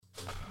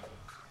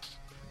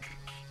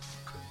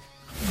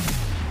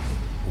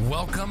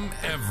Welcome,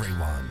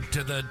 everyone,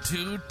 to the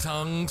Two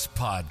Tongues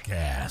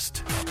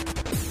Podcast.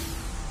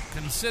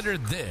 Consider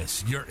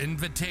this your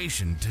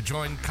invitation to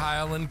join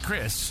Kyle and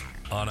Chris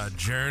on a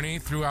journey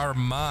through our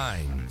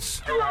minds.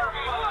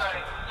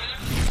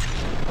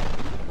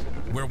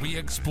 Where we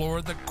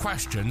explore the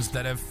questions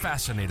that have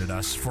fascinated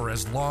us for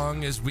as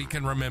long as we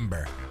can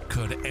remember.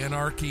 Could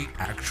anarchy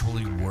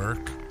actually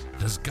work?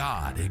 Does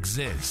God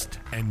exist?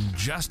 And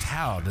just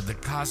how did the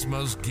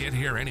cosmos get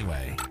here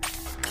anyway?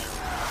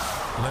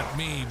 Let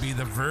me be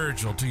the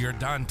Virgil to your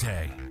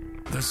Dante,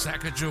 the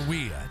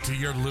Sacagawea to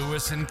your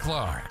Lewis and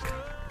Clark.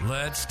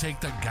 Let's take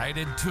the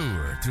guided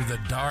tour through the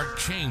dark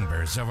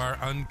chambers of our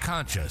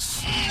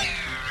unconscious,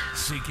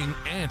 seeking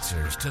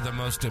answers to the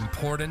most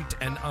important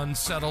and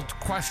unsettled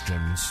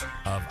questions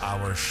of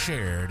our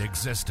shared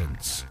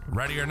existence.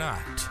 Ready or not,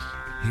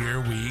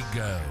 here we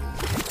go.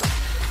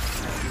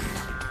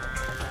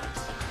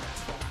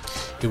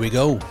 Here we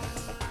go.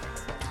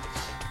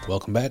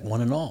 Welcome back,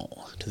 one and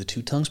all, to the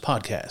Two Tongues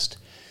Podcast.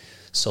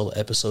 Solo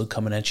episode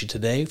coming at you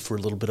today for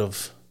a little bit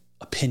of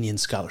opinion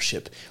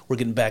scholarship. We're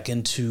getting back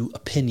into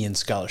opinion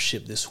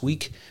scholarship this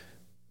week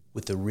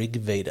with the Rig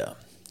Veda.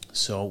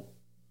 So,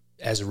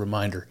 as a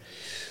reminder,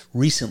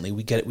 recently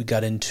we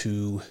got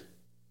into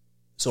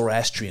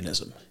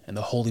Zoroastrianism and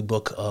the holy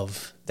book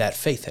of that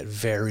faith, that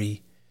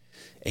very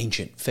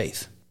ancient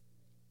faith.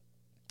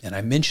 And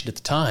I mentioned at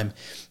the time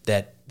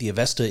that the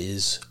Avesta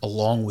is,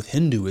 along with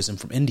Hinduism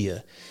from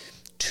India,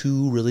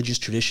 two religious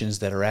traditions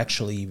that are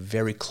actually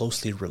very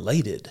closely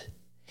related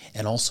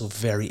and also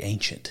very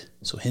ancient.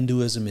 So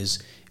Hinduism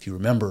is, if you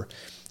remember,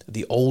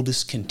 the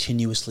oldest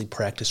continuously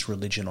practiced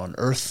religion on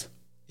earth.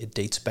 It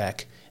dates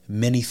back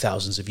many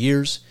thousands of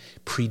years,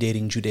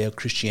 predating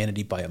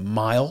Judeo-Christianity by a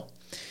mile.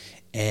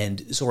 And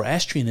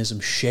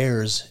Zoroastrianism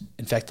shares,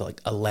 in fact, like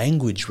a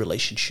language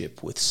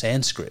relationship with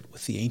Sanskrit,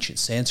 with the ancient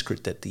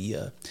Sanskrit that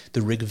the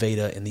Rig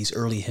Veda and these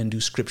early Hindu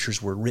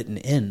scriptures were written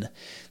in.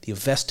 The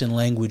Avestan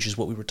language is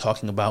what we were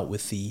talking about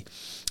with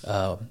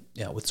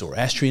with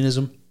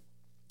Zoroastrianism,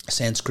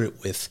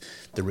 Sanskrit with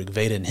the Rig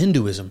Veda and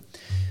Hinduism.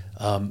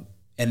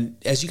 And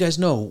as you guys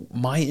know,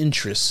 my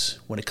interests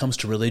when it comes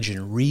to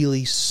religion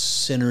really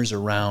centers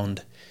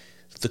around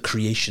the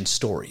creation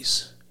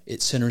stories.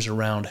 It centers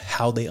around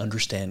how they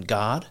understand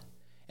God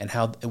and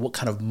what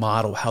kind of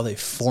model, how they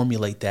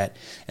formulate that,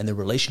 and the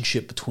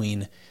relationship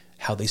between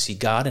how they see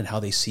God and how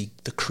they see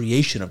the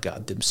creation of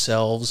God,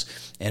 themselves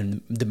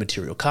and the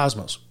material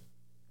cosmos.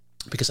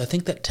 Because I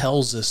think that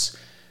tells us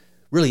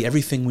really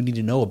everything we need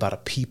to know about a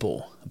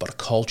people, about a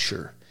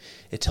culture.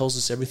 It tells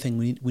us everything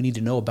we need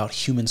to know about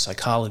human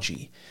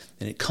psychology,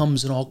 and it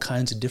comes in all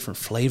kinds of different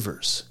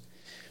flavors.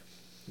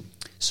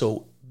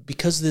 So,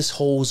 because this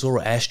whole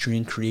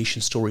Zoroastrian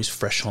creation story is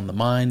fresh on the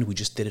mind, we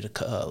just did it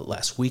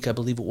last week, I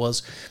believe it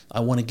was, I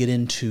want to get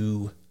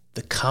into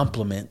the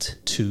complement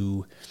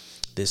to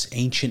this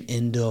ancient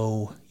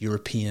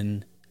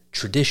Indo-European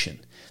tradition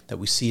that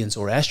we see in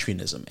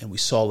Zoroastrianism. And we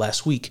saw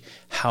last week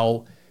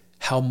how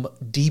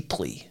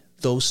deeply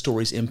those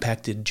stories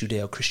impacted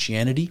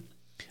Judeo-Christianity,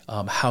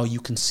 how you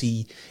can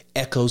see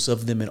echoes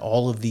of them in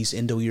all of these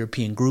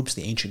Indo-European groups.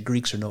 The ancient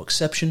Greeks are no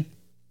exception.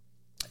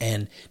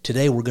 And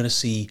today we're going to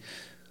see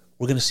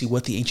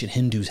what the ancient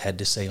Hindus had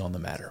to say on the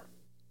matter.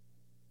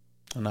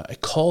 And I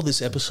call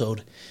this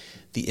episode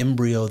The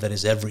Embryo That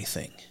Is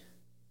Everything,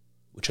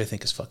 which I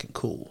think is fucking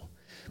cool.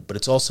 But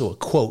it's also a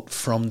quote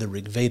from the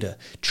Rig Veda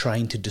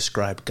trying to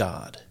describe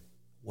God.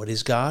 What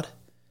is God?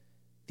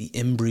 The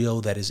embryo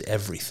that is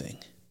everything.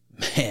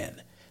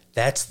 Man,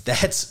 that's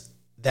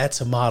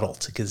a model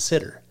to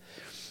consider.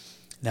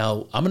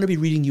 Now, I'm going to be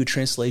reading you a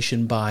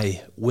translation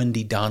by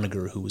Wendy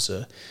Doniger, who was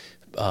a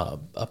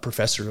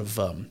professor of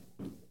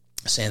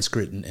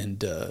Sanskrit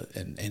and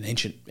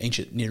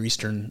ancient Near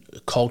Eastern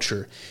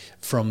culture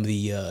from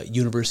the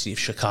University of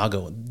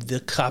Chicago. The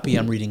copy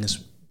I'm reading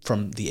is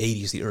from the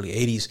 80s, the early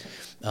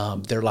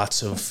 80s. There are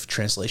lots of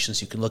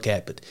translations you can look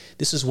at, but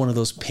this is one of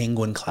those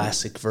Penguin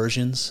Classic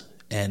versions,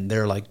 and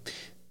they're like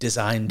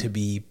designed to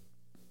be,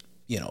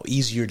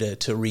 easier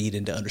to read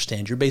and to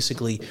understand. You're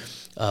basically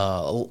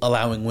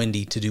allowing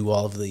Wendy to do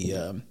all of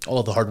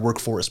the hard work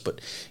for us,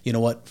 but you know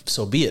what?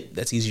 So be it.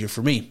 That's easier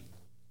for me.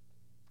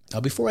 Now,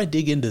 before I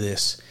dig into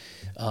this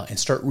and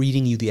start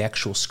reading you the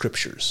actual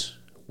scriptures,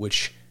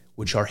 which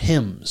are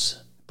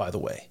hymns, by the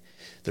way,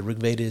 the Rig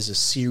Veda is a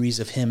series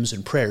of hymns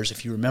and prayers.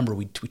 If you remember,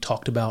 we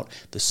talked about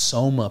the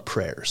Soma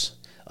prayers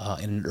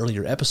in an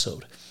earlier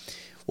episode.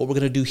 What we're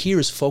going to do here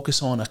is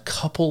focus on a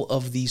couple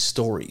of these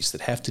stories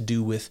that have to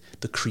do with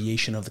the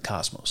creation of the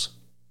cosmos.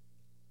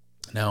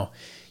 Now,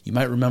 you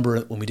might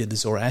remember when we did the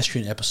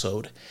Zoroastrian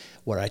episode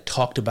where I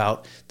talked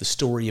about the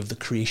story of the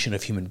creation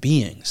of human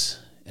beings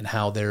and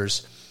how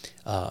there's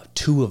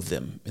two of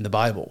them in the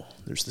Bible.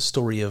 There's the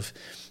story of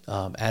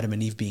Adam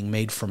and Eve being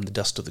made from the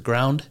dust of the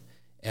ground,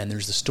 and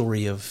there's the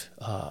story of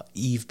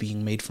Eve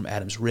being made from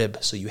Adam's rib.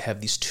 So you have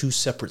these two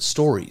separate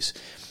stories.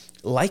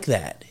 Like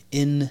that,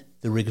 in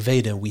the Rig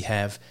Veda, we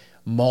have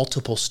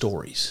multiple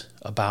stories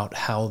about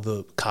how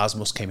the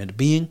cosmos came into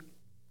being,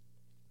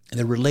 And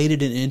they're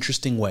related in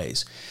interesting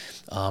ways,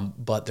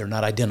 but they're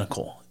not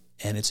identical.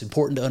 And it's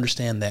important to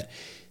understand that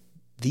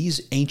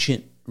these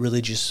ancient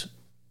religious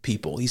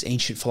people, these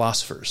ancient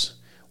philosophers,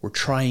 were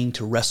trying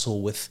to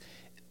wrestle with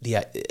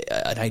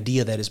an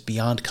idea that is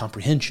beyond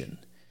comprehension.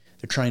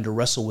 They're trying to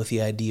wrestle with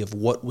the idea of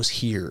what was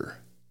here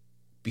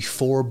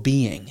before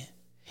being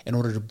in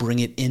order to bring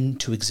it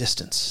into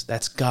existence.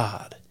 That's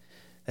God.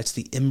 That's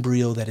the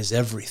embryo that is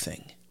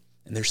everything.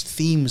 And there's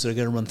themes that are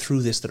going to run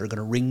through this that are going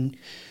to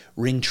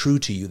ring true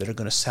to you, that are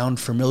going to sound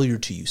familiar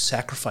to you.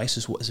 Sacrifice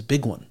is a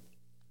big one.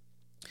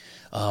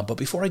 But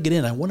before I get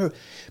in, I want to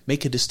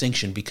make a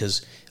distinction,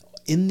 because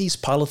in these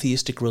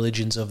polytheistic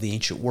religions of the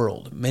ancient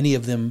world, many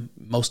of them,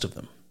 most of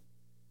them,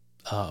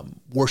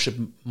 worship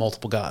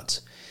multiple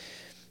gods.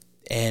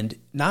 And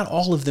not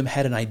all of them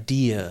had an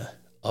idea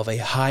of a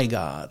high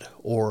God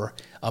or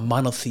a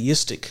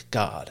monotheistic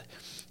God.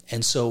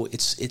 And so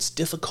it's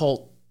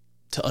difficult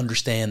to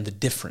understand the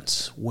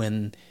difference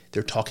when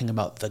they're talking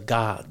about the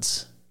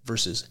gods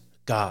versus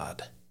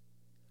God.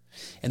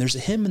 And there's a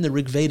hymn in the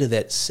Rig Veda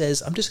that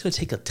says, I'm just going to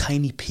take a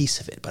tiny piece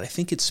of it, but I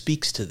think it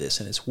speaks to this,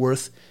 and it's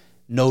worth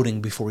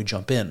noting before we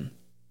jump in.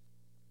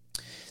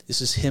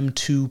 This is hymn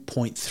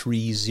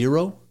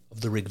 2.30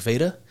 of the Rig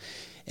Veda,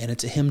 and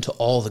it's a hymn to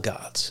all the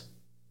gods.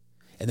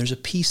 And there's a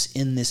piece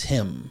in this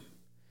hymn.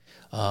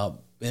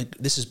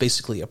 This is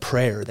basically a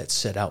prayer that's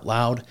said out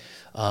loud,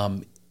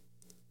 and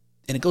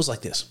it goes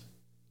like this.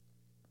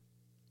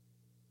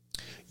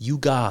 You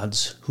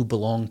gods who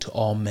belong to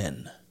all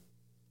men.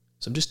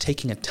 So I'm just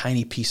taking a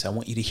tiny piece. I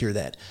want you to hear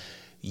that.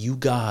 You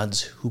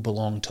gods who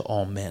belong to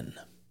all men.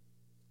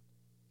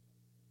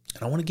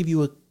 And I want to give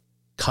you a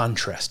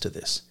contrast to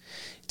this.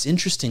 It's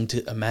interesting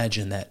to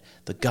imagine that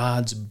the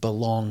gods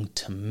belong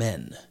to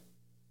men,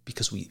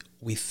 because we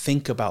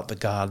think about the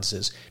gods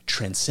as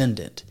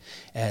transcendent,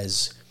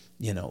 as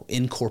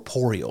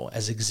incorporeal,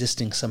 as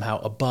existing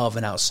somehow above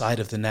and outside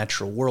of the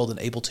natural world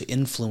and able to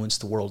influence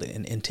the world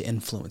and to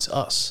influence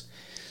us.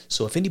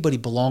 So if anybody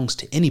belongs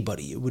to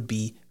anybody, it would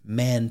be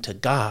man to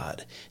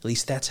God. At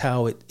least that's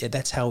how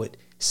it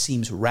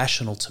seems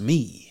rational to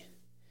me.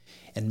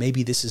 And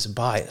maybe this is a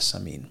bias. I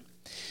mean,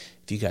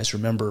 if you guys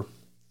remember,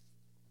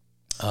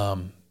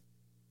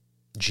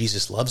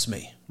 Jesus Loves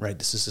Me, right?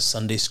 This is a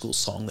Sunday school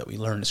song that we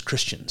learn as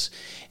Christians.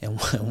 And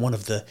one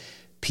of the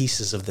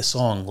pieces of the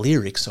song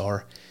lyrics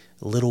are,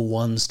 little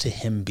ones to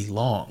him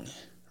belong,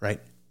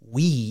 right?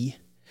 We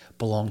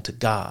belong to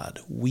God.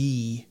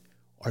 We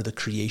are the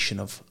creation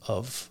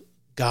of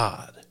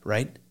God,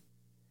 right?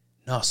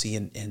 No, see,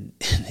 in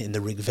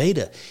the Rig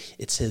Veda,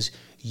 it says,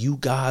 you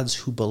gods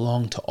who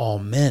belong to all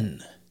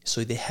men.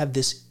 So they have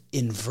this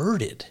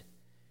inverted.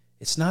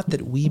 It's not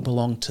that we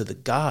belong to the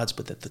gods,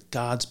 but that the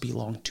gods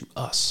belong to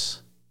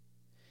us.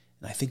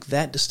 And I think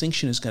that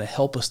distinction is going to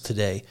help us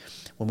today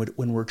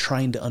when we're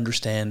trying to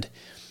understand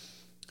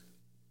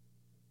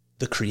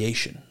the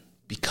creation,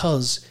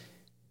 because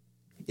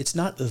it's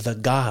not the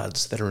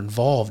gods that are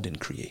involved in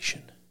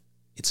creation.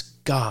 It's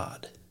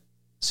God.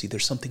 See,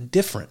 there's something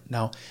different.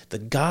 Now, the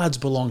gods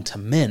belong to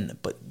men,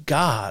 but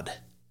God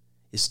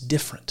is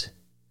different.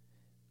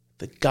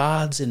 The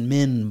gods and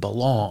men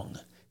belong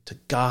to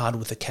God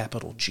with a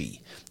capital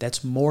G.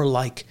 That's more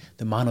like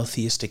the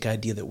monotheistic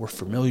idea that we're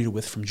familiar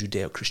with from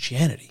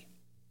Judeo-Christianity.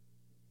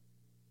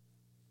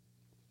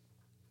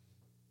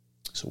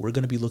 So we're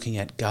going to be looking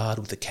at God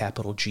with a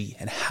capital G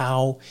and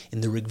how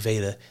in the Rig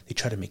Veda they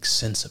try to make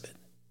sense of it.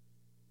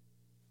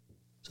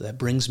 So that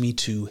brings me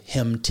to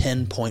hymn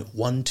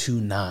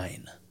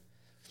 10.129.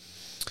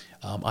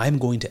 I'm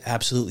going to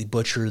absolutely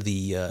butcher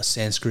the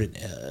Sanskrit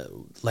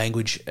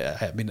language.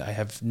 I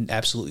have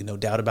absolutely no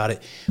doubt about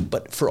it.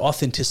 But for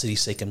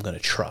authenticity's sake, I'm going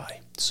to try.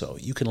 So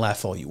you can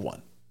laugh all you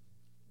want.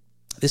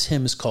 This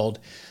hymn is called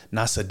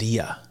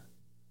Nasadiya.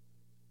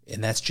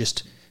 And that's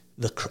just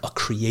a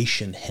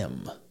creation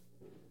hymn.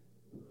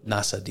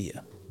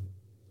 Nasadiya.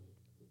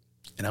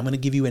 And I'm going to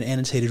give you an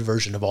annotated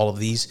version of all of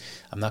these.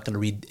 I'm not going to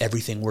read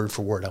everything word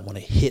for word. I want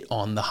to hit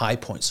on the high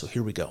points. So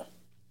here we go.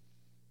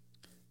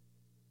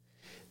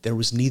 There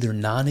was neither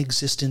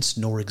non-existence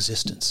nor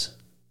existence,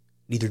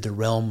 neither the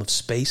realm of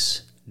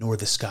space nor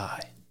the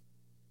sky.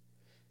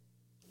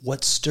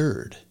 What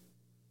stirred?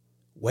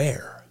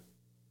 Where?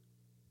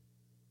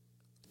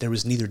 There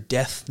was neither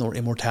death nor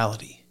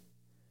immortality,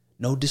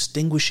 no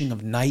distinguishing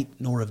of night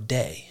nor of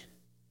day.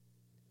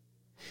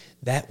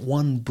 That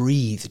one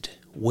breathed,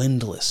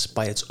 windless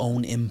by its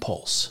own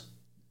impulse.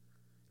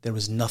 There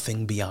was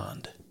nothing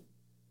beyond.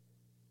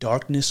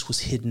 Darkness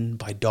was hidden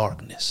by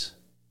darkness.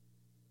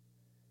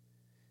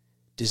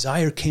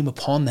 Desire came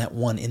upon that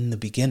one in the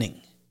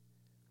beginning.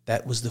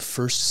 That was the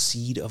first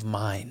seed of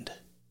mind.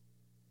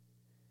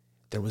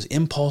 There was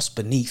impulse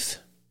beneath.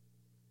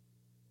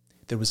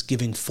 There was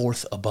giving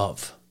forth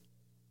above.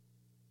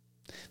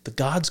 The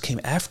gods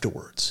came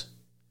afterwards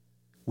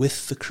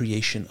with the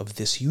creation of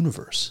this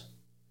universe.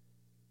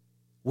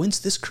 Whence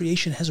this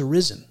creation has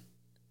arisen.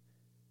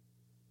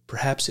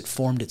 Perhaps it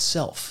formed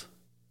itself,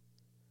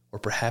 or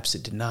perhaps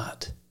it did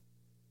not.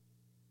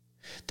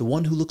 The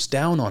one who looks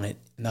down on it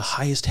in the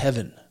highest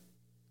heaven,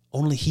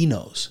 Only he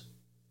knows.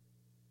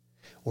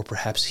 Or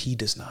perhaps he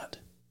does not.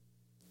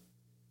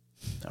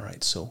 All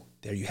right, so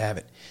there you have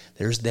it.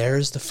 There's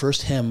the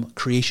first hymn,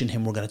 creation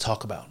hymn we're going to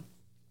talk about.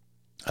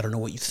 I don't know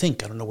what you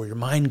think. I don't know where your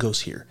mind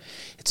goes here.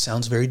 It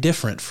sounds very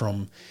different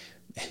from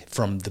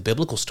the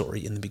biblical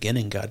story. In the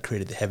beginning, God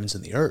created the heavens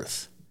and the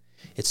earth.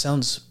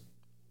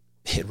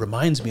 It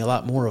reminds me a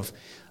lot more of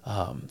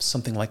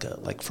something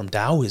like from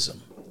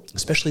Taoism,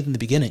 especially in the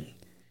beginning.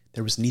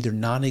 There was neither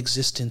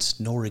non-existence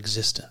nor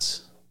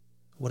existence.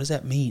 What does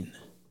that mean?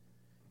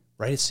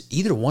 Right? It's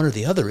either one or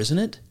the other, isn't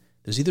it?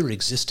 There's either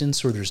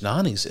existence or there's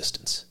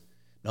non-existence.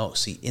 No,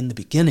 see, in the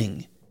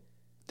beginning,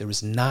 there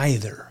was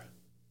neither.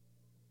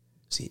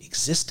 See,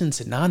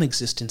 existence and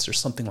non-existence are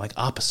something like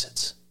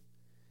opposites.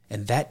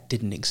 And that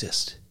didn't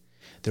exist.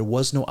 There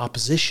was no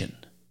opposition.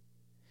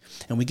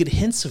 And we get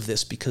hints of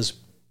this because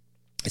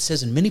it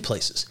says in many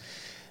places,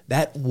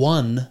 that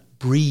one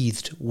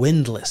breathed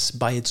windless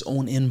by its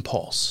own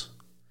impulse.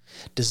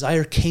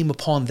 Desire came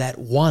upon that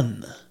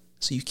one.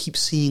 So you keep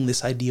seeing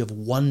this idea of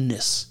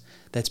oneness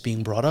that's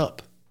being brought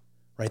up,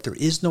 right? There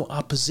is no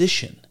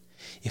opposition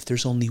if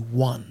there's only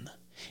one.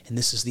 And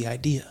this is the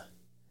idea.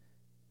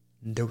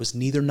 There was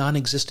neither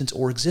non-existence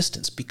or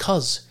existence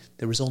because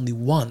there was only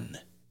one.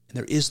 And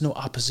there is no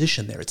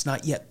opposition there. It's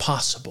not yet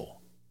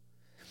possible.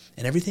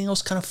 And everything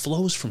else kind of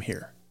flows from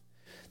here.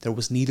 There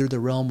was neither the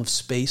realm of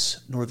space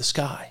nor the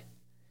sky.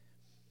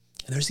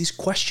 And there's these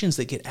questions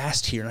that get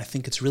asked here, and I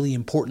think it's really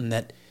important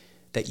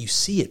that you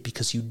see it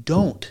because you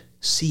don't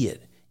see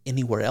it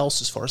anywhere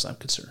else as far as I'm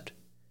concerned.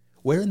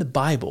 Where in the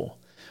Bible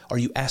are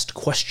you asked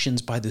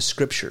questions by the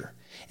Scripture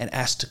and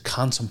asked to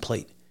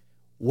contemplate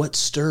what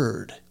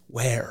stirred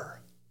where?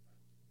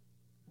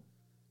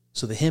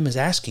 So the hymn is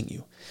asking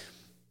you,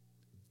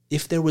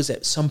 if there was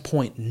at some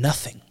point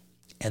nothing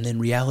and then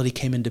reality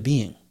came into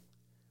being,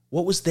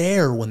 what was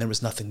there when there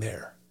was nothing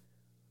there?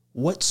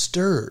 What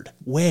stirred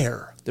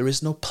where? There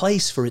is no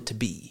place for it to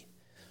be.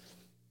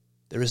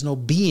 There is no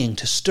being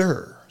to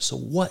stir. So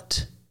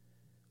what?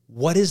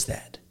 What is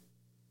that?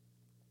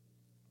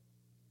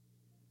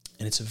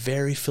 And it's a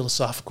very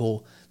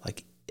philosophical,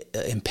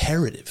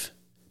 imperative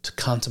to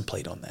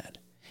contemplate on that.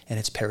 And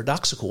it's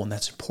paradoxical, and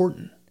that's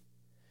important.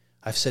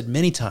 I've said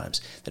many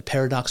times that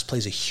paradox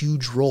plays a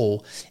huge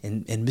role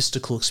in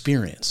mystical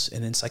experience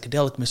and in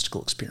psychedelic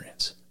mystical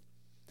experience.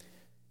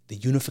 The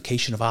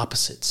unification of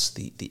opposites,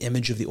 the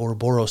image of the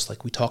Ouroboros,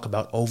 like we talk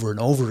about over and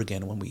over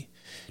again when we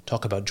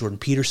talk about Jordan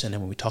Peterson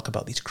and when we talk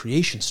about these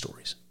creation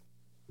stories.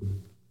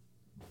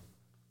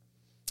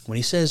 When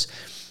he says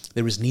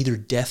there was neither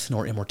death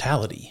nor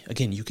immortality,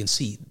 again, you can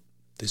see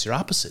these are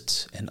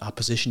opposites, and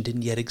opposition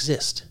didn't yet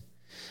exist.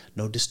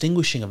 No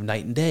distinguishing of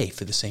night and day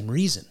for the same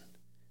reason.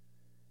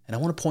 And I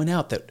want to point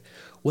out that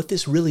what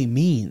this really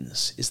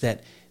means is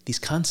that these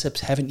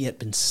concepts haven't yet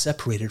been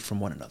separated from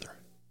one another.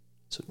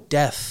 So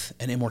death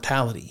and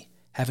immortality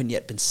haven't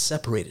yet been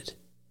separated.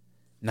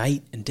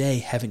 Night and day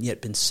haven't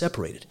yet been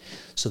separated.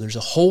 So there's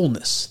a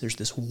wholeness. There's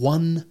this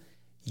one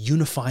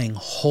unifying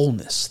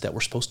wholeness that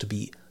we're supposed to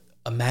be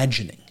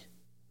imagining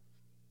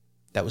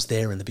that was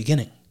there in the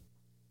beginning.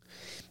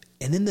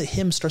 And then the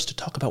hymn starts to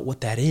talk about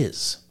what that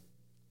is.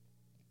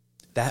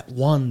 That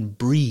one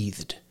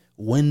breathed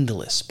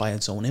windless by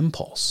its own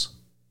impulse.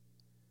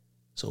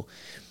 So,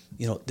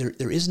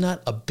 there is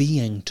not a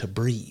being to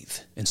breathe,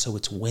 and so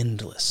it's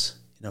windless.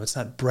 It's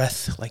not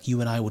breath like you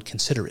and I would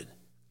consider it.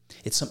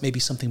 It's maybe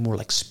something more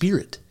like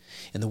spirit.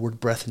 And the word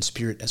breath and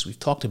spirit, as we've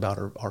talked about,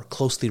 are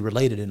closely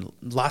related in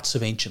lots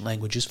of ancient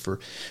languages for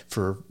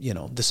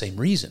the same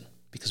reason,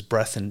 because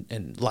breath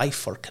and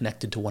life are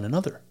connected to one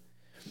another.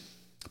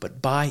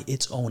 But by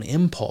its own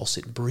impulse,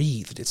 it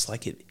breathed. It's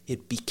like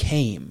it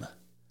became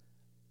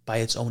by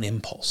its own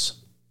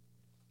impulse.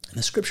 And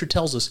the Scripture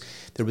tells us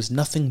there was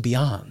nothing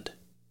beyond.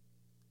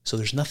 So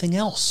there's nothing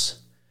else.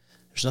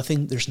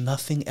 There's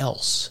nothing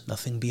else,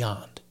 nothing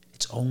beyond.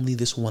 It's only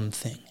this one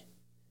thing.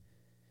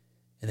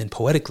 And then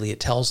poetically it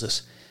tells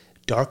us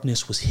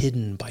darkness was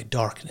hidden by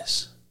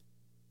darkness.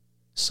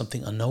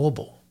 Something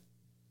unknowable.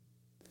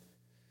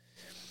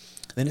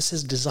 Then it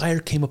says desire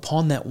came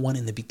upon that one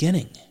in the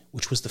beginning,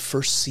 which was the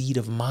first seed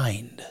of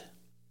mind.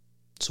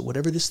 So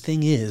whatever this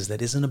thing is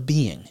that isn't a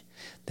being,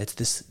 that's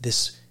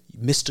this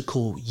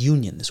mystical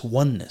union, this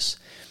oneness,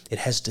 it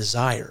has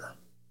desire.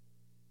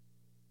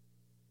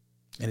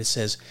 And it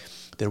says,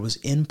 there was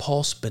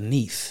impulse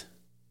beneath,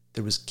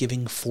 there was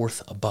giving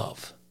forth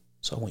above.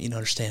 So I want you to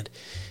understand,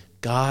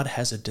 God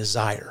has a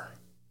desire.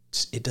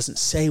 It doesn't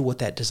say what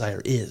that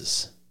desire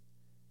is,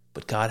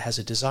 but God has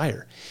a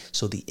desire.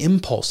 So the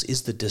impulse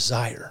is the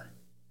desire.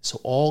 So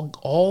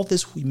all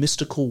this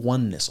mystical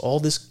oneness, all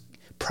this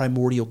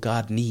primordial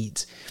God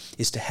needs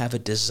is to have a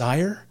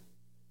desire,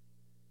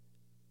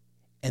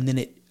 and then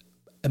it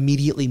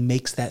immediately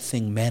makes that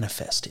thing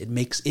manifest. It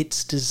makes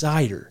its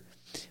desire,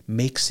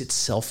 makes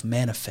itself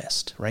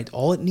manifest, right?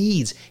 All it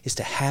needs is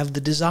to have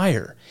the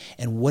desire,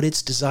 and what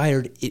it's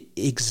desired, it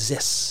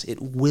exists.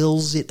 It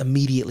wills it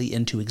immediately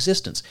into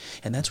existence.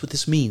 And that's what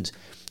this means.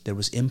 There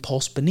was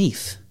impulse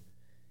beneath.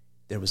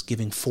 There was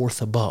giving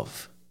forth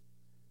above.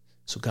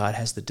 So God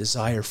has the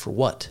desire for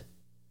what?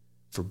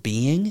 For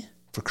being,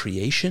 for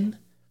creation,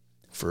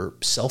 for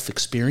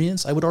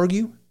self-experience, I would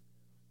argue.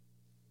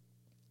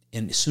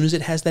 And as soon as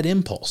it has that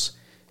impulse,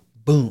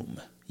 boom,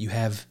 you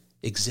have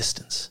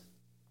existence.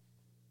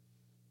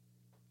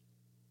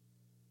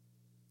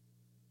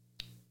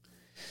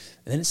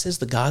 And then it says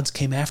the gods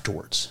came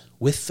afterwards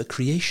with the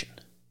creation.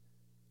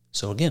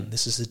 So again,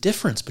 this is the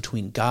difference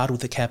between God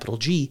with a capital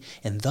G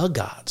and the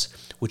gods,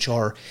 which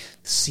are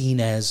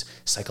seen as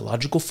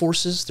psychological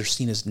forces. They're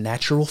seen as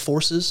natural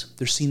forces.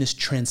 They're seen as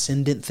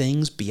transcendent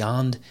things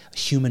beyond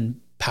human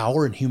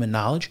power and human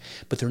knowledge,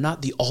 but they're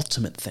not the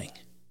ultimate thing.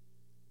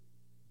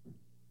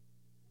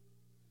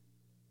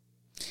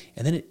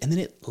 And then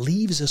it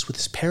leaves us with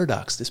this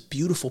paradox, this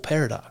beautiful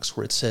paradox,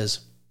 where it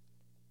says,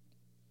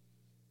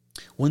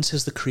 whence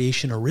has the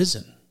creation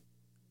arisen?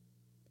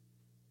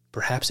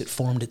 Perhaps it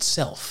formed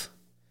itself,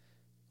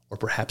 or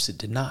perhaps it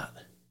did not.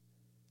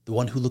 The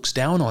one who looks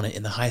down on it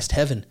in the highest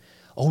heaven,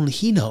 only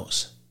he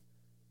knows,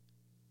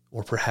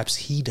 or perhaps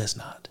he does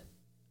not.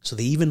 So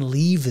they even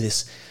leave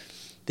this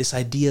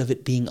idea of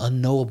it being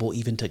unknowable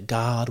even to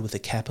God with a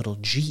capital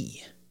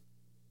G.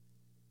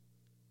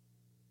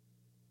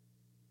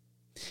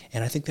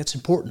 And I think that's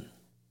important,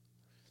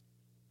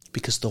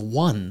 because the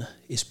one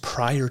is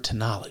prior to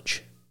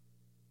knowledge.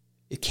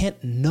 It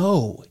can't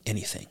know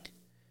anything.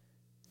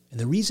 And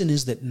the reason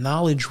is that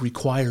knowledge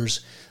requires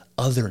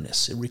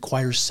otherness. It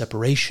requires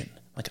separation.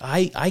 Like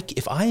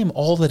if I am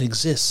all that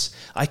exists,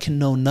 I can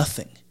know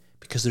nothing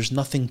because there's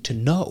nothing to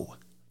know.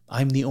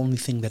 I'm the only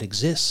thing that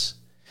exists.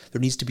 There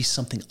needs to be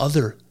something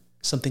other,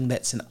 something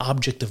that's an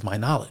object of my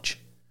knowledge.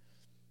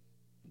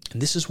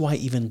 And this is why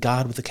even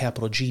God with a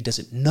capital G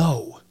doesn't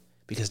know,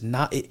 because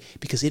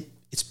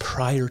it's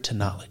prior to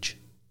knowledge.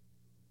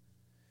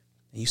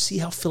 And you see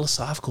how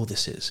philosophical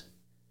this is.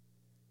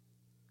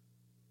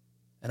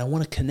 And I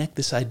want to connect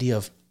this idea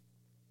of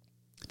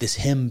this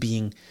hymn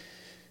being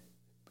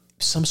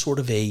some sort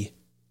of a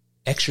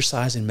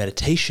exercise in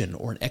meditation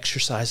or an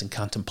exercise in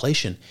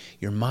contemplation.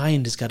 Your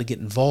mind has got to get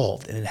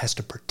involved and it has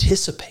to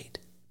participate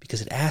because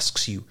it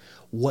asks you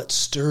what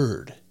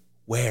stirred,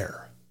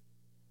 where,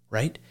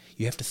 right?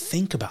 You have to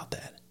think about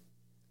that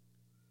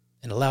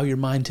and allow your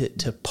mind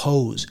to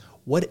pose.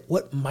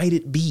 What might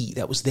it be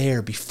that was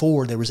there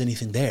before there was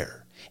anything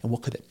there? And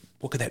what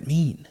could that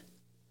mean?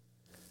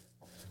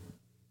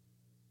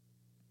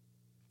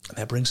 And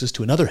that brings us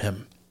to another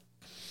hymn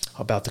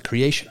about the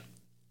creation.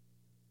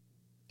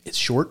 It's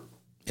short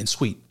and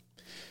sweet,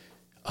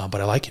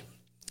 but I like it.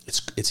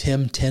 It's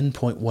hymn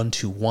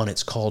 10.121.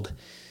 It's called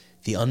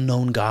The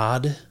Unknown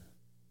God,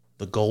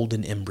 the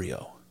Golden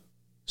Embryo.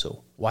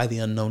 So why the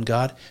unknown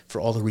God? For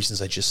all the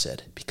reasons I just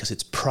said. Because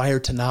it's prior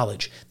to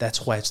knowledge.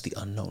 That's why it's the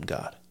unknown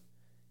God.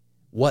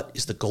 What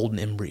is the golden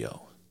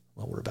embryo?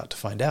 Well, we're about to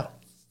find out.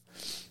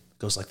 It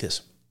goes like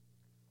this.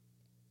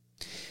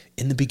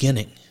 In the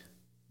beginning,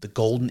 the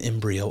golden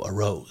embryo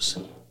arose.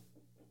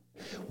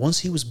 Once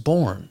he was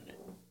born,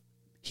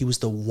 he was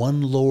the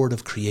one Lord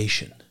of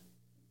creation.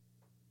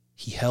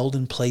 He held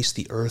in place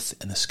the earth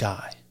and the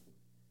sky.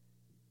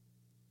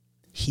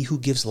 He who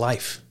gives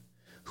life,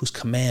 whose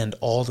command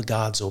all the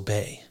gods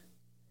obey.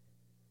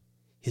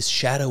 His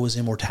shadow is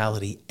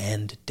immortality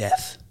and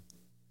death.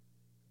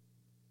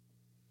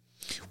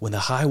 When the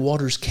high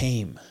waters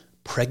came,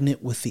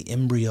 pregnant with the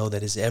embryo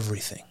that is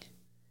everything,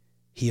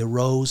 he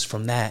arose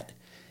from that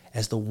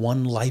as the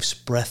one life's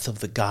breath of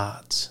the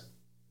gods.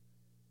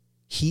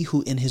 He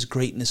who in his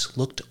greatness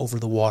looked over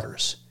the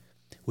waters,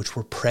 which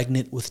were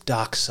pregnant with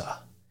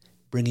doxa,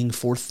 bringing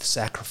forth the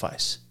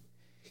sacrifice.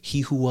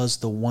 He who was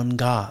the one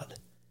God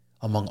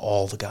among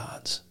all the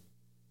gods.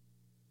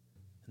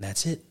 And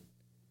that's it.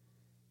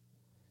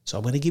 So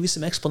I'm going to give you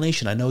some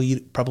explanation. I know you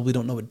probably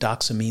don't know what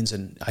doxa means,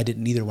 and I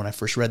didn't either when I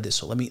first read this.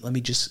 So let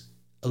me just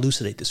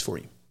elucidate this for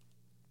you.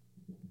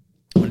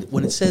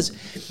 When it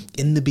says,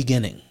 in the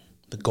beginning,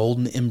 the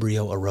golden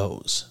embryo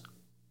arose.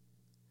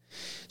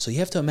 So you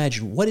have to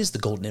imagine, what is the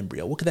golden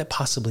embryo? What could that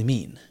possibly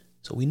mean?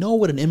 So we know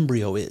what an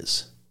embryo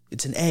is.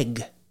 It's an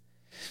egg.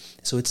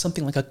 So it's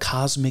something like a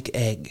cosmic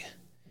egg.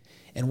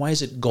 And why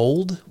is it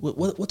gold?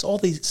 What's all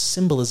the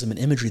symbolism and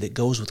imagery that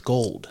goes with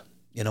gold?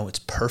 You know, it's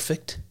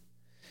perfect.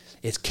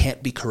 It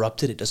can't be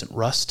corrupted. It doesn't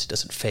rust. It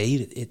doesn't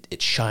fade.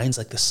 It shines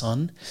like the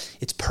sun.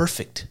 It's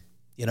perfect.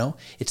 You know,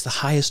 it's the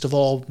highest of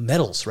all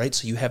metals, right?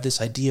 So you have this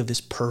idea of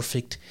this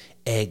perfect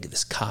egg,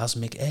 this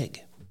cosmic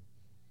egg.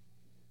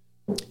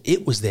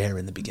 It was there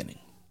in the beginning.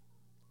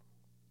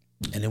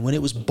 And then when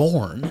it was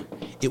born,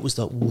 it was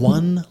the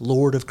one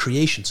Lord of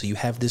creation. So you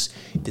have this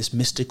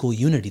mystical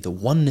unity. The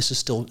oneness is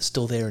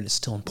still there and it's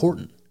still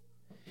important.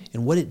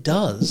 And what it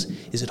does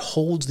is it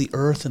holds the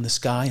earth and the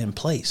sky in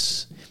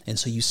place. And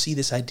so you see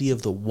this idea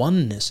of the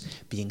oneness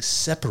being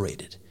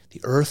separated.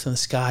 The earth and the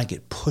sky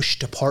get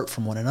pushed apart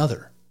from one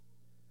another.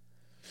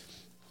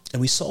 And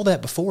we saw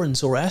that before in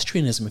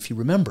Zoroastrianism, if you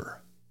remember.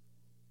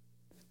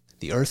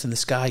 The earth and the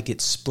sky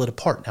get split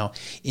apart. Now,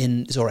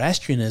 in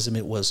Zoroastrianism,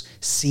 it was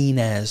seen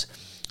as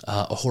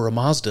Ahura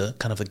Mazda,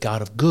 kind of the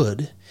god of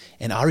good,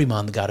 and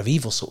Ahriman, the god of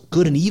evil. So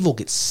good and evil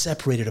get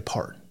separated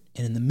apart.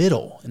 And in the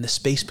middle, in the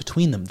space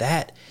between them,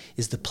 that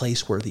is the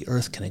place where the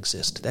earth can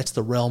exist. That's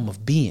the realm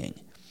of being.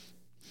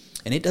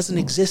 And it doesn't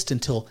exist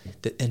until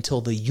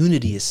the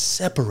unity is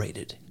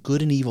separated.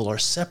 Good and evil are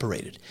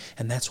separated.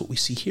 And that's what we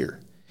see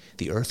here.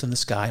 The earth and the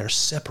sky are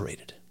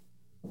separated.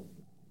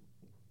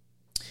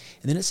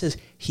 And then it says,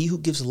 he who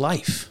gives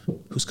life,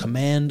 whose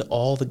command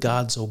all the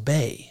gods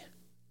obey.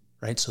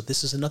 Right? So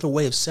this is another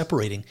way of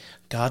separating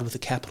God with a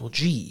capital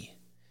G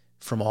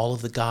from all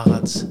of the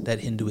gods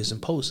that Hinduism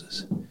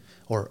poses,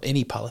 or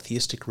any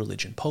polytheistic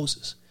religion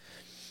poses,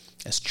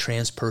 as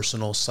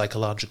transpersonal,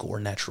 psychological, or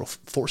natural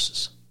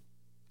forces.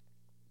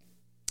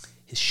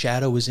 His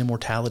shadow is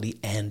immortality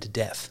and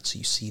death. So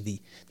you see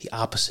the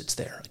opposites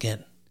there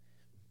again.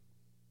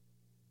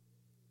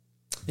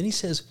 Then he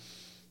says,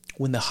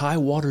 when the high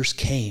waters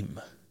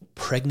came,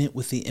 pregnant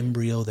with the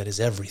embryo that is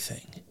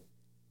everything,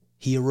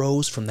 he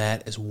arose from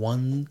that as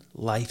one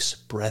life's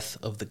breath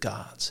of the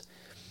gods.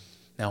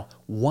 Now,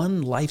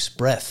 one life's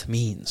breath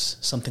means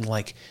something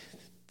like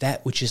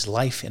that which is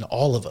life in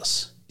all of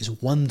us is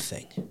one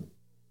thing.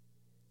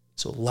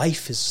 So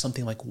life is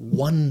something like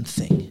one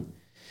thing.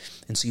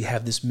 And so you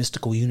have this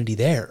mystical unity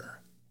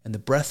there. And the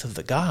breath of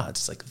the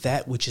gods, like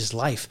that which is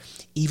life,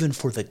 even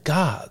for the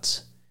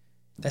gods.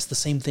 That's the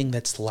same thing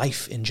that's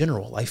life in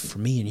general, life for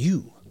me and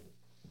you.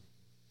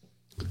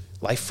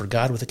 Life for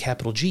God with a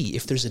capital G.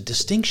 If there's a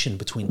distinction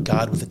between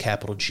God with a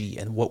capital G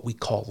and what we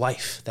call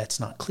life, that's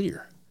not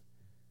clear.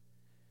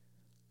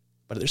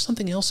 But there's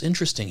something else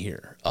interesting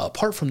here.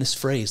 Apart from this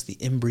phrase, the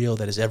embryo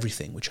that is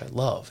everything, which I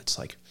love. It's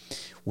like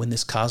when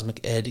this cosmic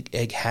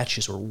egg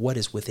hatches, or what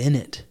is within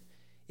it,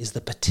 is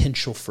the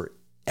potential for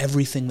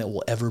everything that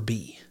will ever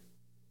be.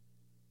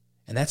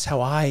 And that's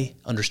how I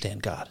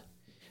understand God.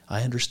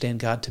 I understand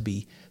God to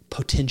be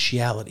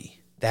potentiality,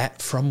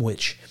 that from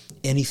which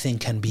anything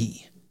can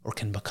be or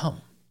can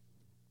become.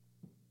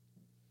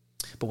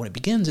 But when it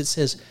begins, it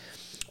says,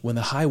 when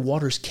the high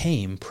waters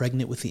came,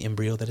 pregnant with the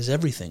embryo that is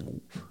everything.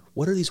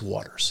 What are these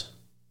waters?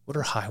 What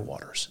are high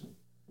waters?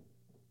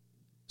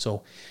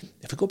 So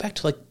if we go back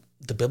to like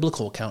the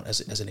biblical account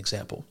as an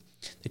example,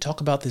 they talk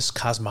about this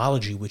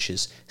cosmology, which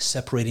is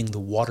separating the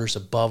waters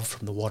above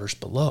from the waters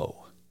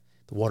below.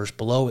 The waters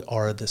below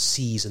are the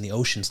seas and the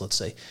oceans, let's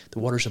say. The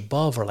waters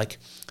above are like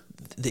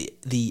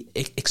the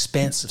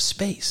expanse of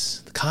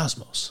space, the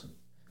cosmos.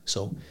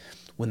 So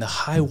when the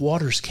high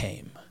waters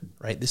came,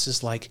 right, this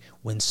is like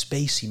when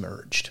space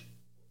emerged.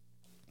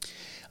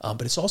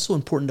 But it's also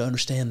important to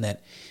understand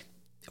that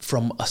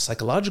from a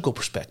psychological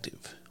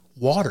perspective,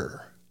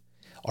 water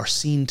are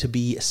seen to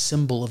be a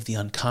symbol of the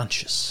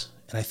unconscious.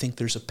 And I think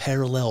there's a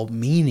parallel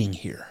meaning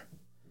here.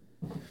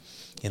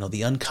 You know,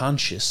 the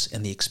unconscious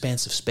and the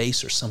expanse of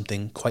space are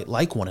something quite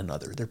like one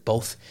another. They're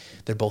both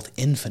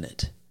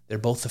infinite. They're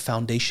both the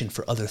foundation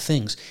for other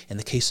things. In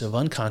the case of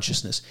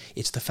unconsciousness,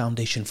 it's the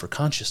foundation for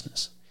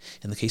consciousness.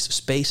 In the case of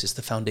space, it's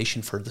the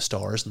foundation for the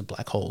stars and the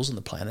black holes and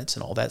the planets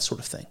and all that sort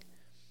of thing.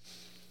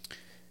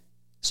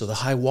 So the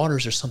high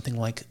waters are something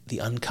like the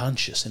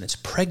unconscious, and it's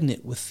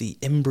pregnant with the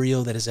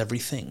embryo that is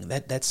everything.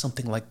 That's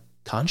something like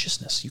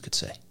consciousness, you could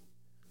say.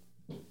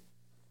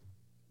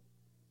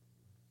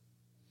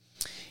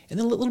 And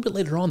then a little bit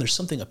later on, there's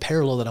a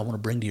parallel that I want to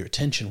bring to your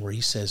attention where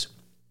he says,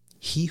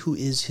 he who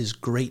in his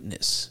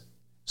greatness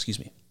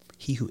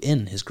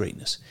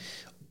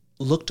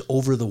looked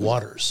over the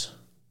waters,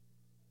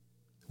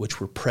 which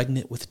were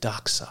pregnant with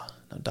doxa.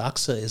 Now,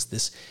 doxa is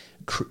this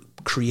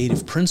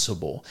creative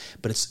principle,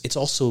 but it's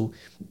also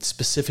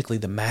specifically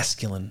the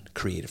masculine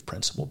creative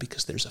principle,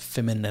 because there's a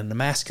feminine and a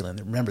masculine.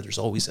 And remember, there's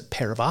always a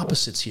pair of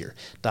opposites here.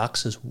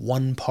 Doxa is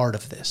one part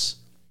of this.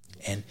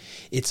 And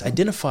it's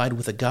identified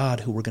with a god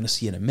who we're going to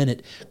see in a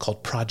minute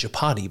called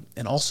Prajapati,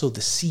 and also the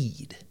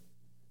seed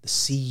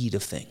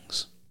of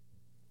things.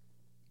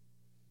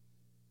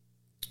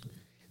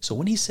 So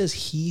when he says,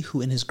 he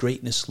who in his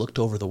greatness looked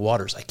over the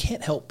waters, I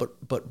can't help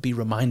but be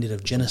reminded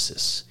of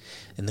Genesis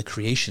in the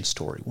creation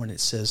story, when it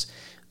says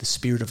the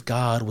Spirit of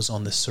God was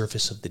on the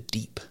surface of the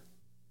deep.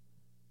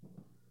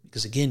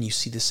 Because again, you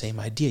see the same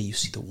idea. You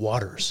see the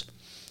waters.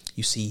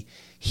 You see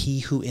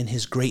he who in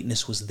his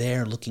greatness was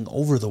there looking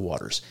over the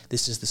waters.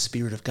 This is the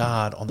Spirit of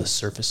God on the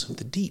surface of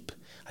the deep.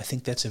 I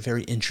think that's a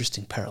very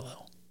interesting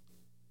parallel.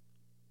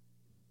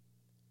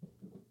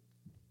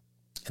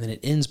 And then it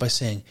ends by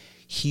saying,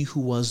 he who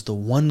was the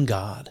one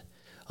God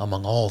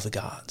among all the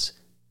gods.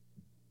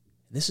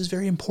 And this is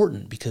very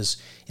important because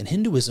in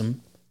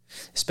Hinduism,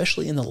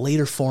 especially in the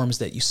later forms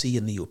that you see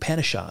in the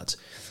Upanishads,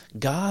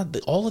 God,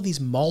 all of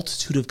these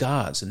multitude of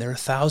gods, and there are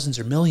thousands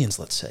or millions,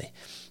 let's say,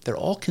 they're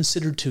all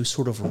considered to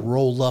sort of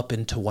roll up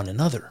into one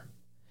another.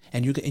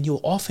 And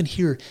you'll often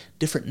hear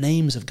different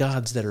names of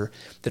gods that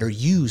are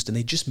used, and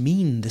they just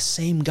mean the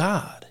same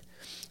God.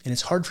 And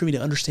it's hard for me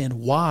to understand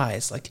why.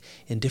 It's like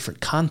in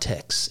different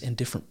contexts, in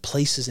different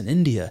places in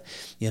India,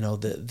 you know,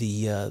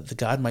 the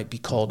god might be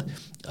called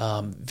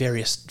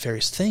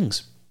various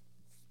things.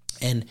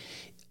 And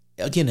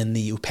again, in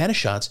the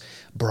Upanishads,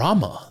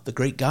 Brahma, the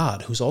great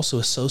god, who's also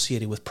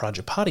associated with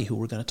Prajapati, who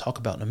we're going to talk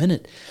about in a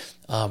minute,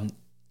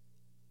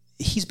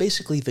 he's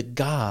basically the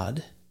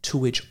god to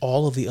which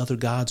all of the other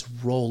gods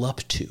roll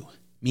up to,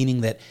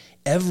 meaning that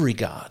every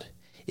god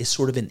is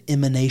sort of an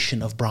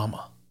emanation of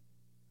Brahma.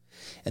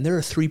 And there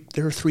are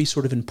three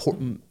sort of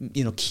important,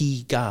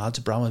 key gods,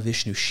 Brahma,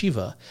 Vishnu,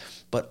 Shiva,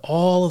 but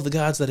all of the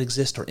gods that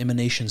exist are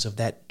emanations of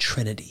that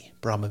trinity,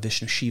 Brahma,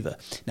 Vishnu, Shiva.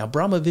 Now,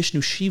 Brahma,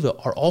 Vishnu, Shiva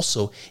are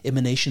also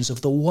emanations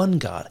of the one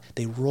God.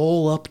 They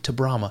roll up to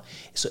Brahma.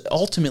 So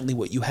ultimately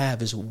what you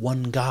have is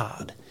one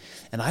God.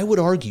 And I would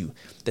argue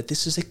that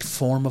this is a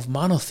form of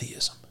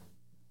monotheism.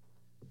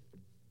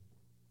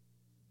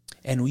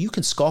 And you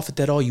can scoff at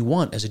that all you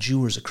want as a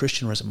Jew or as a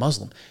Christian or as a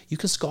Muslim. You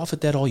can scoff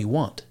at that all you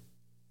want.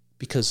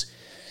 Because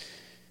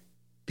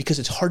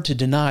it's hard to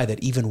deny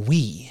that even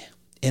we,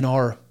 in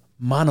our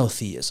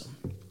monotheism,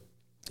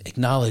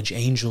 acknowledge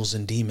angels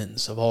and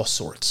demons of all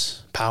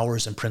sorts,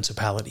 powers and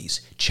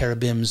principalities,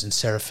 cherubims and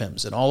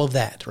seraphims, and all of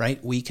that,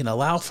 right? We can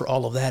allow for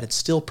all of that and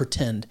still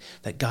pretend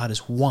that God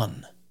is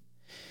one.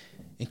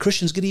 And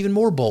Christians get even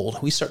more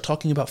bold. We start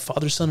talking about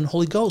Father, Son, and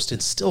Holy Ghost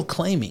and still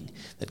claiming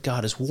that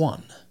God is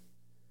one.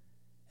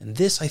 And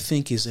this, I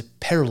think, is a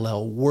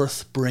parallel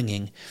worth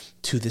bringing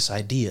to this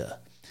idea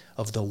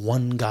of the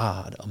one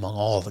God among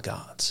all the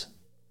gods.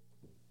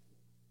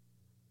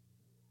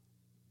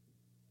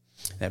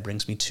 That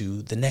brings me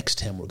to the next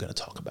hymn we're going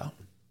to talk about.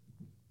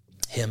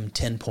 Hymn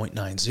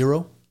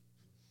 10.90.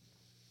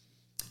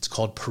 It's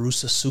called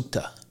Purusa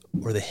Sukta,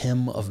 or the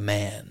Hymn of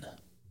Man.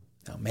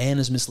 Now, man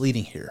is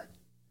misleading here.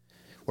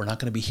 We're not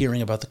going to be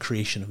hearing about the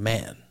creation of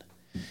man.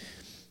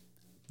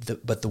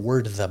 But the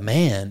word the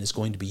man is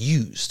going to be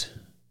used.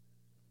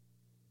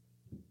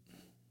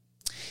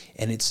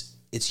 And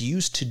it's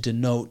used to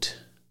denote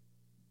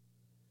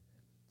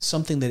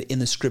something that in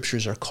the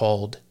scriptures are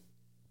called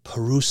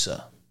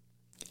Purusa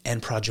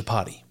and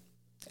Prajapati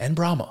and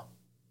Brahma.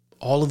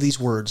 All of these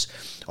words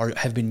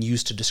have been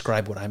used to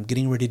describe what I'm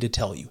getting ready to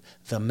tell you.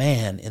 The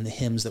man in the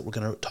hymns that we're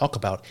going to talk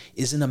about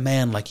isn't a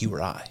man like you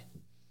or I.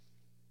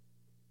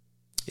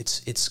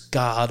 It's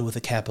God with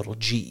a capital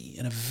G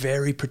in a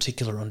very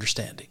particular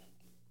understanding.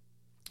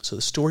 So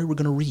the story we're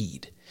going to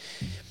read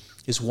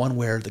is one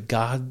where the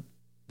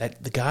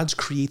gods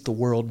create the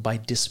world by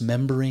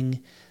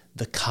dismembering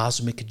the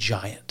cosmic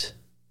giant.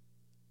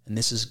 And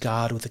this is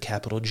God with a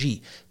capital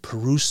G,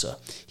 Purusa.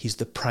 He's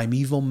the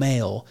primeval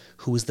male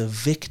who is the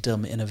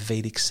victim in a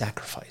Vedic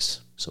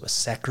sacrifice, so a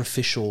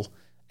sacrificial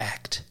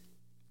act.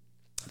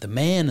 The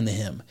man in the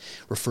hymn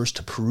refers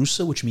to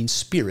Purusa, which means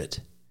spirit,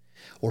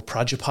 or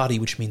Prajapati,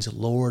 which means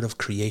Lord of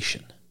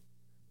creation.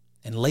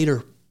 And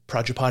later,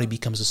 Prajapati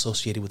becomes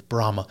associated with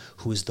Brahma,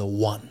 who is the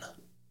one.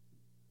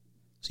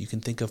 So you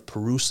can think of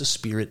Purusa,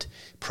 spirit,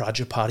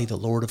 Prajapati, the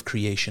Lord of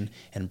creation,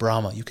 and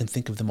Brahma. You can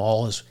think of them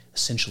all as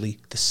essentially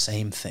the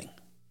same thing.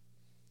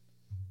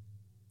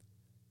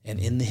 And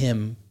in the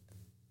hymn,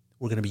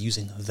 we're going to be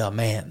using the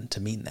man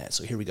to mean that.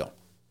 So here we go.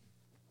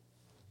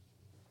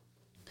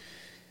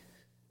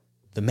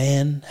 The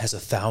man has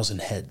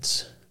 1,000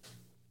 heads,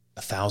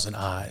 1,000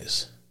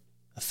 eyes,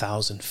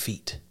 1,000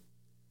 feet.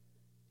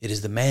 It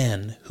is the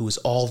man who is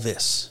all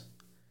this,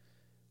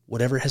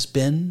 whatever has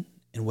been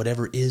and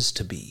whatever is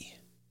to be.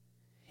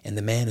 And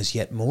the man is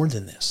yet more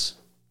than this.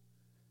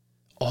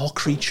 All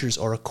creatures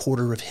are a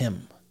quarter of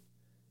him.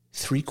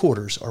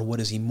 3/4 are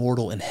what is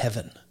immortal in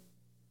heaven.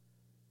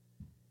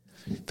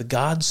 The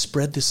gods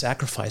spread the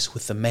sacrifice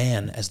with the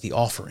man as the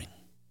offering.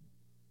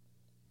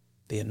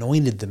 They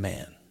anointed the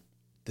man,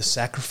 the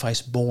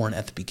sacrifice born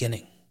at the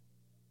beginning.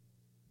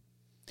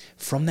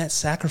 From that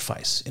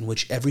sacrifice in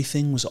which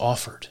everything was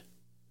offered,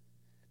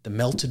 the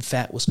melted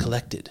fat was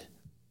collected,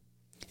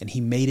 and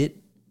he made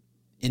it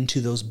into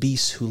those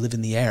beasts who live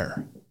in the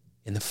air,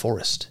 in the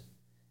forest,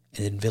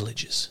 and in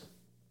villages.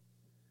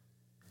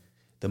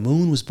 The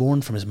moon was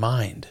born from his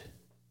mind,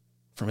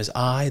 from his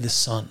eye the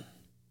sun.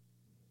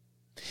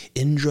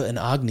 Indra and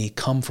Agni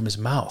come from his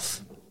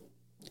mouth,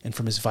 and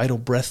from his vital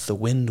breath the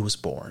wind was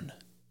born.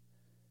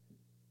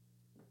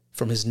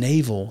 From his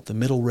navel the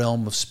middle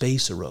realm of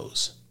space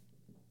arose.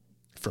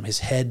 From his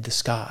head the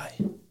sky.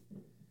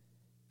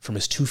 From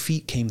his 2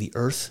 feet came the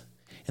earth,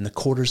 and the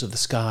quarters of the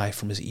sky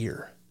from his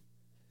ear.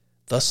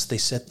 Thus they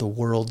set the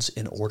worlds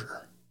in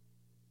order.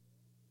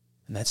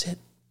 And that's it.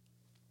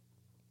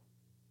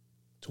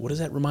 So what does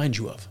that remind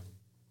you of?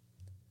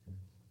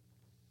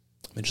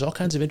 I mean, there's all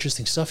kinds of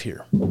interesting stuff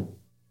here.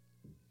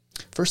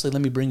 Firstly,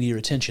 let me bring to your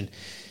attention,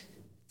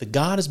 the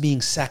God is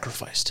being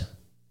sacrificed,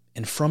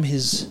 and from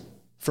his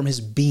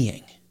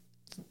being,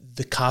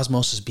 the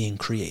cosmos is being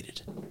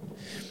created.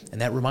 And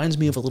that reminds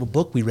me of a little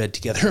book we read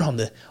together on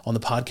the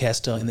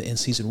podcast in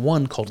season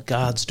 1 called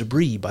God's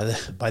Debris by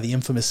the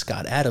infamous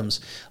Scott Adams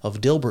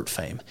of Dilbert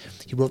fame.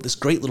 He wrote this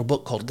great little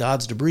book called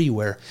God's Debris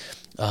where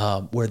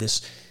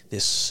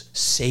this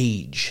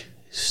sage,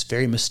 this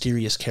very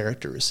mysterious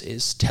character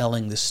is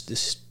telling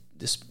this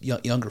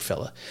younger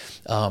fella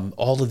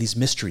all of these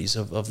mysteries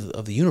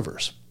of the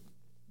universe,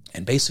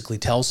 and basically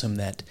tells him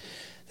that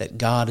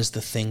God is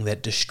the thing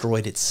that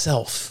destroyed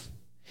itself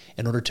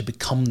in order to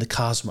become the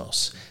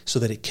cosmos, so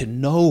that it can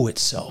know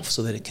itself,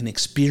 so that it can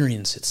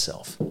experience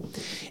itself.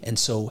 And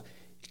so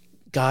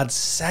God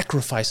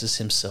sacrifices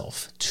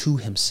himself to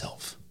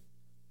himself.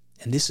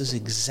 And this is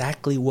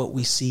exactly what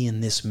we see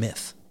in this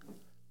myth.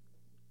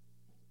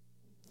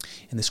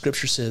 And the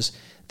scripture says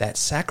that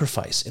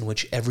sacrifice in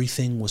which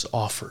everything was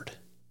offered,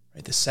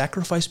 right? The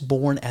sacrifice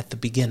born at the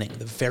beginning,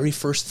 the very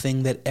first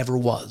thing that ever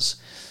was,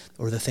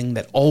 or the thing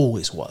that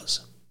always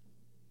was.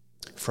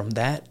 From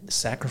that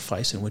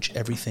sacrifice in which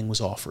everything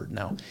was offered.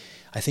 Now,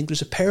 I think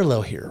there's a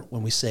parallel here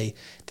when we say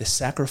the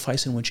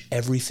sacrifice in which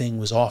everything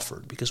was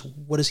offered, because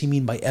what does he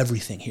mean by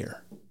everything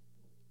here?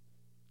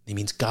 He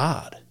means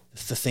God,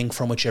 the thing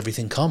from which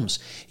everything comes.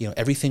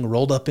 Everything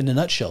rolled up in a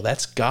nutshell,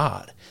 that's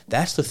God.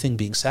 That's the thing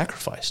being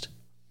sacrificed.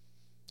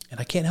 And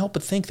I can't help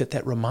but think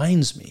that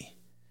reminds me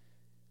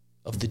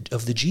of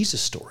the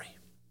Jesus story.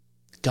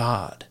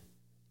 God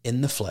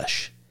in the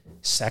flesh,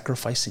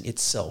 sacrificing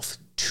itself,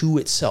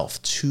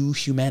 to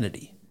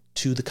humanity,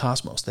 to the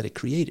cosmos that it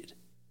created.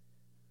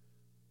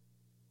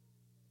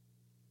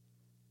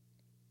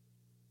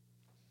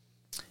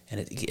 And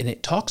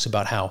it talks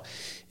about how,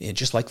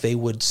 just like they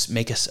would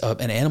make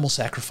an animal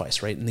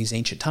sacrifice, right, in these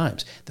ancient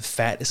times, the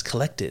fat is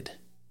collected,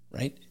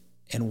 right?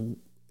 And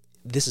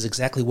this is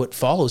exactly what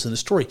follows in the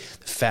story.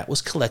 The fat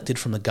was collected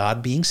from the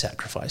god being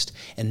sacrificed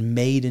and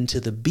made into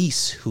the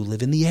beasts who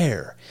live in the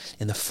air,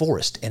 in the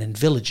forest, and in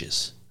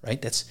villages, right?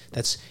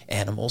 That's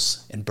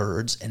animals and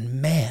birds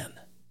and man.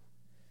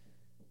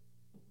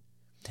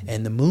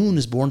 And the moon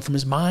is born from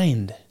his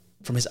mind,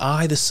 from his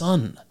eye, the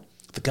sun.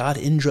 The god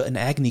Indra and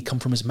Agni come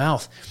from his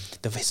mouth.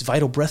 His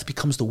vital breath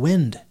becomes the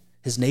wind.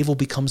 His navel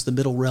becomes the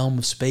middle realm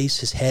of space,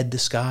 his head the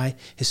sky,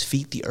 his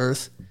feet the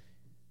earth.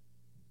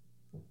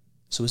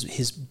 So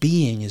his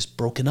being is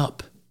broken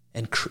up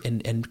and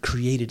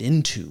created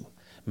into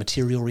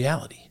material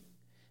reality,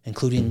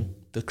 including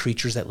the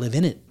creatures that live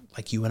in it,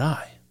 like you and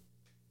I.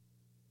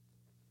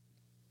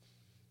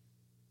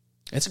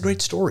 It's a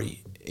great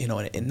story,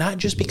 and not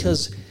just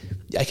because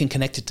I can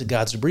connect it to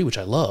God's debris, which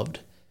I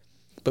loved,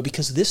 but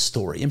because this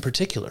story in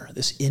particular,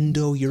 this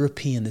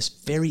Indo-European, this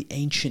very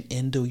ancient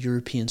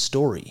Indo-European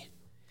story,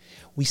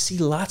 we see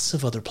lots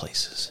of other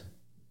places.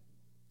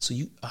 So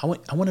I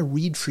want to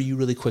read for you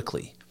really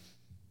quickly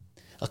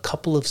a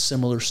couple of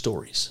similar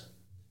stories.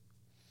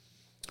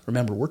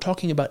 Remember, we're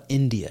talking about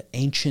India,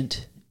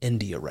 ancient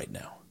India right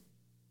now.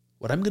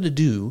 What I'm going to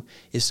do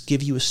is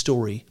give you a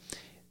story.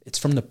 It's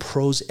from the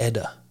Prose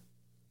Edda.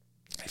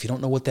 If you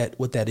don't know what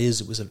that is,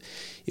 it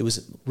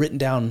was written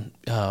down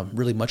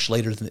really much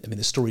later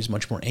the story is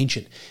much more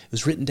ancient. It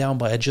was written down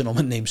by a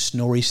gentleman named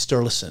Snorri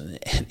Sturluson,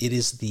 and it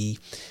is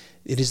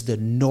the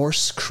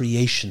Norse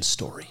creation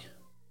story.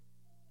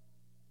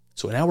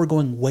 So now we're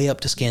going way up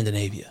to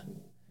Scandinavia,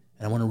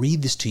 and I want to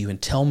read this to you and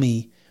tell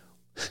me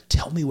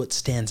what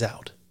stands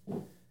out.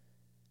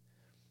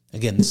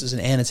 Again, this is an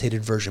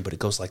annotated version, but it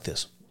goes like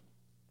this.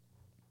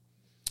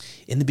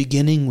 In the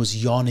beginning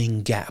was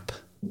yawning gap.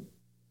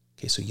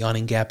 Okay, so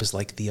yawning gap is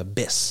like the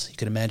abyss. You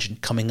can imagine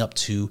coming up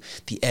to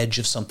the edge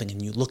of something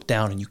and you look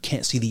down and you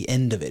can't see the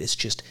end of it. It's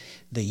just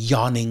the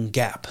yawning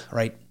gap,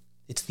 right?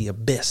 It's the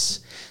abyss.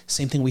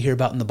 Same thing we hear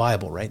about in the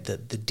Bible, right? The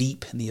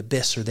deep and the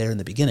abyss are there in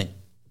the beginning.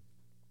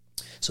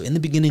 So in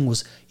the beginning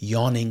was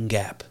yawning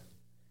gap.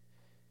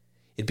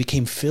 It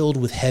became filled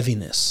with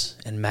heaviness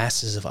and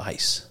masses of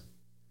ice.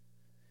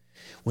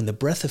 When the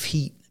breath of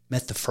heat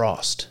met the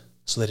frost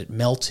so that it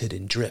melted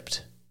and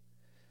dripped,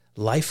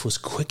 life was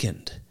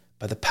quickened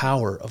by the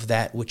power of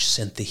that which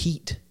sent the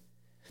heat,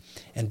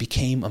 and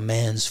became a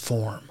man's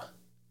form.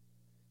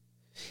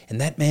 And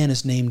that man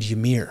is named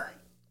Ymir,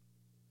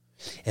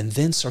 and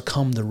thence are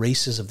come the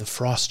races of the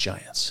frost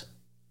giants.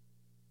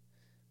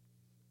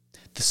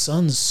 The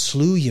sons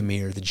slew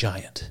Ymir the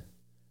giant.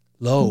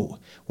 Lo,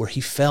 where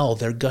he fell,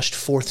 there gushed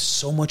forth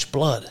so much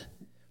blood,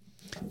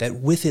 that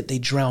with it they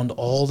drowned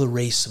all the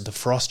race of the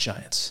frost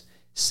giants,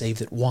 save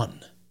that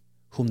one,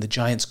 whom the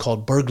giants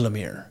called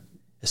Berglamir,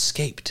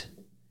 escaped.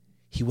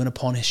 He went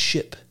upon his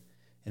ship,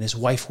 and his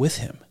wife with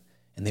him,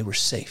 and they were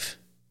safe.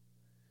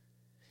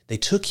 They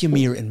took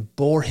Ymir and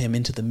bore him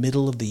into the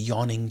middle of the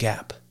yawning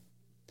gap,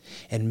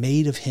 and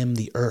made of him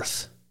the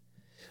earth.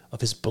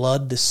 Of his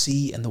blood the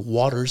sea and the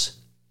waters,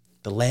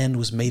 the land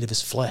was made of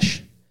his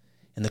flesh,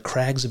 and the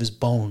crags of his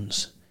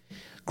bones.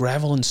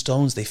 Gravel and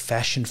stones they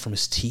fashioned from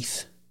his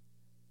teeth.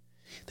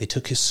 They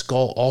took his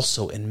skull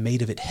also, and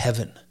made of it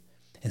heaven,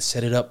 and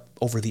set it up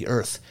over the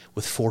earth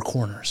with four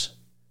corners.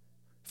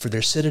 For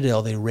their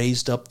citadel they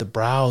raised up the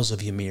brows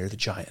of Ymir the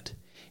giant,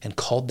 and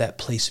called that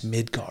place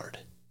Midgard.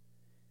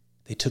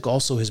 They took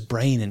also his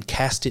brain and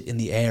cast it in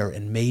the air,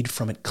 and made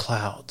from it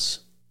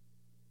clouds.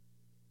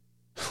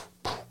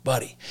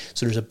 Buddy.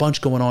 So there's a bunch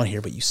going on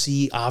here, but you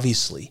see,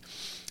 obviously,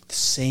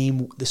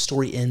 the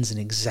story ends in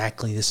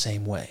exactly the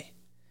same way.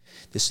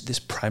 This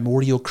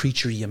primordial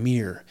creature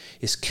Ymir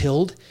is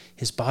killed.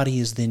 His body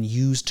is then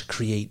used to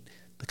create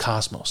the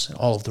cosmos and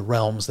all of the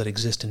realms that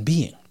exist in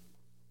being.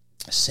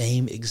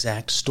 Same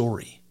exact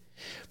story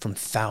from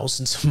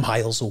thousands of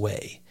miles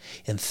away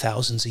and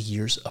thousands of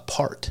years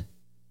apart.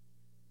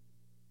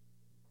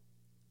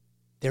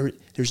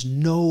 There's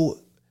no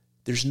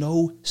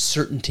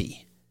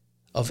certainty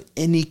of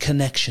any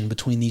connection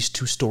between these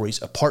two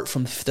stories, apart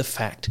from the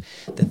fact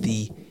that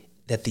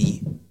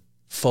the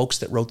folks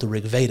that wrote the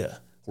Rig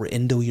Veda were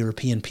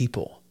Indo-European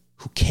people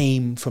who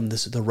came from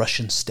the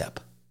Russian steppe,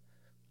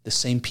 the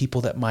same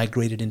people that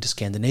migrated into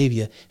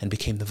Scandinavia and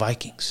became the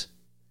Vikings,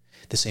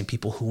 the same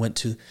people who went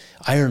to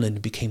Ireland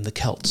and became the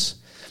Celts,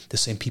 the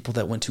same people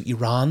that went to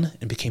Iran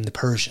and became the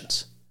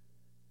Persians.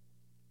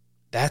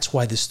 That's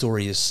why this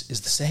story is the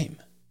same.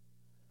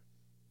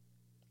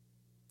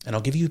 And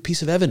I'll give you a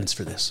piece of evidence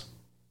for this.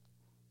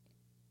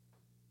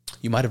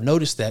 You might have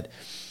noticed that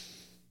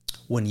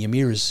when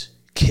Ymir is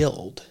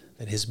killed,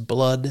 that his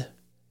blood,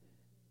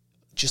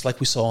 just like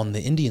we saw in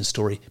the Indian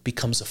story,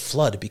 becomes a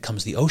flood, it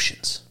becomes the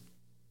oceans.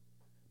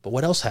 But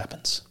what else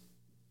happens?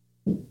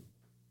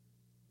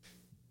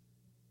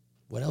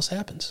 What else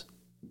happens?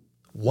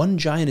 One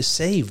giant is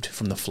saved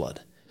from the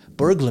flood,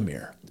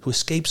 Berglamir, who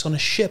escapes on a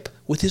ship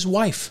with his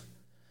wife.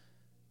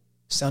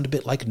 Sound a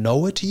bit like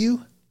Noah to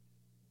you?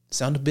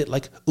 Sound a bit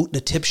like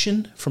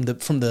Utnapishtim from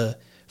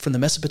the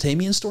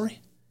Mesopotamian story?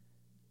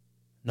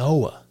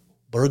 Noah,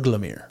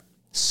 Berglamir,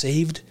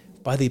 saved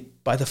by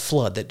the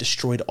flood that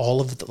destroyed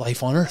all of the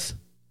life on earth,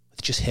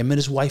 with just him and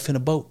his wife in a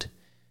boat.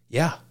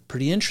 Yeah,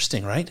 pretty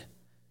interesting, right?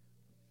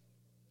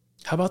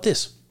 How about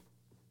this?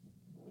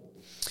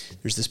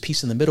 There's this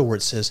piece in the middle where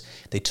it says,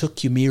 they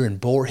took Ymir and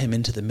bore him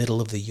into the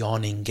middle of the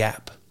yawning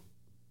gap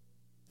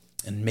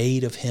and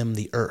made of him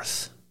the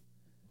earth.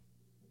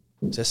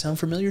 Does that sound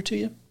familiar to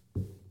you?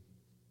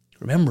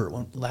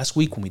 Remember last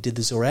week when we did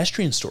the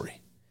Zoroastrian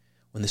story,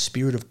 when the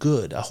spirit of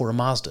good, Ahura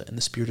Mazda, and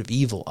the spirit of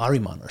evil,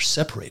 Ahriman, are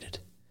separated,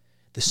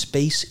 the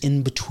space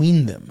in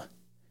between them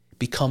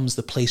becomes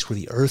the place where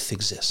the earth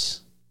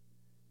exists.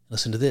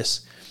 Listen to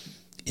this.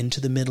 Into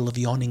the middle of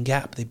the yawning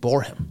gap they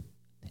bore him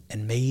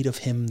and made of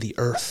him the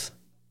earth.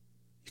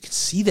 You can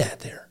see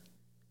that there.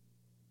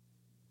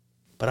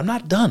 But I'm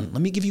not done.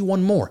 Let me give you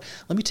one more.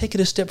 Let me take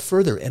it a step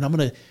further, and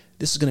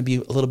this is going to be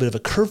a little bit of a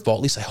curveball,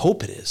 at least I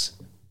hope it is.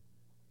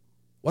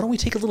 Why don't we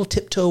take a little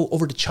tiptoe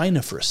over to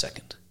China for a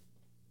second?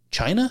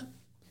 China?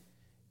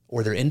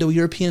 Were there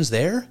Indo-Europeans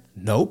there?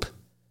 Nope.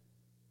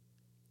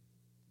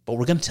 But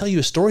we're going to tell you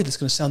a story that's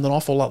going to sound an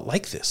awful lot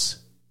like this.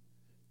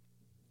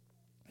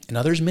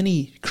 Now, there's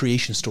many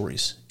creation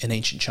stories in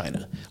ancient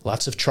China.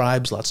 Lots of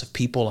tribes, lots of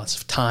people, lots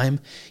of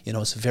time.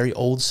 It's a very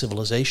old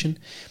civilization.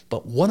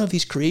 But one of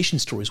these creation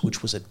stories,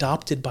 which was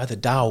adopted by the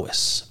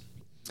Taoists,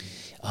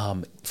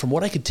 from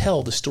what I could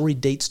tell, the story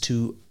dates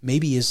to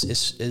maybe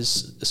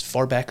as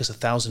far back as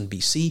 1000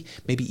 BC,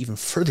 maybe even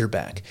further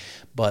back.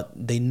 But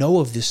they know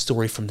of this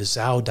story from the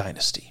Zhou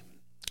dynasty.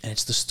 And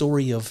it's the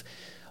story of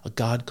a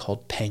god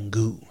called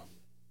Pangu.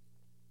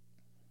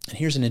 And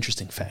here's an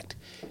interesting fact.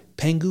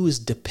 Pangu is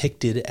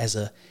depicted as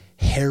a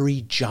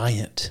hairy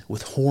giant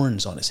with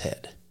horns on his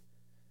head.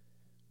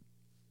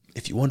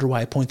 If you wonder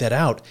why I point that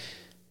out,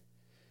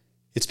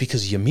 it's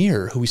because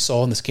Ymir, who we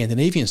saw in the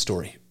Scandinavian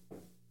story,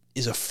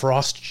 is a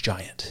frost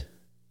giant,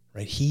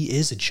 right? He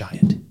is a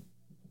giant.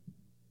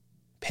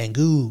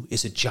 Pangu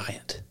is a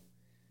giant.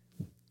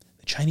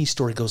 The Chinese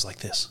story goes like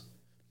this.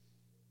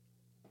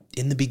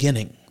 In the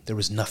beginning, there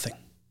was nothing.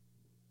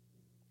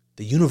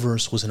 The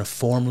universe was in a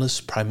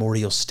formless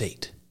primordial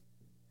state.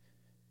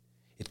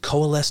 It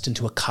coalesced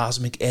into a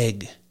cosmic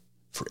egg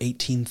for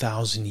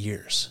 18,000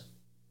 years.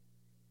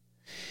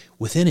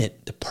 Within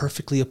it, the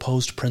perfectly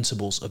opposed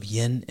principles of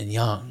yin and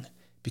yang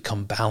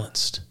become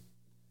balanced,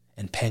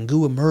 and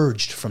Pangu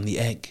emerged from the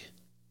egg.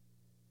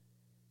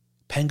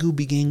 Pangu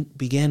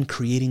began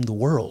creating the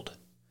world.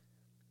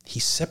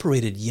 He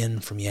separated yin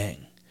from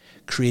yang,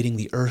 creating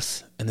the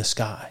earth and the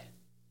sky.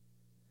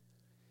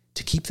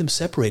 To keep them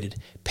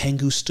separated,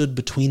 Pangu stood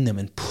between them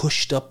and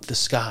pushed up the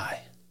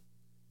sky.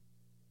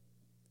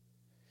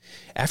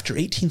 After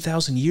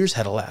 18,000 years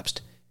had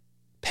elapsed,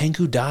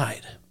 Pangu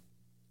died.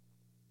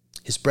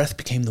 His breath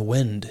became the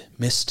wind,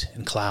 mist,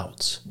 and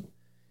clouds.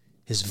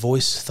 His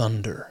voice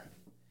thunder.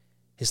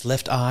 His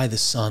left eye the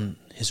sun,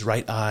 his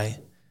right eye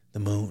the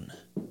moon.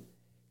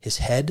 His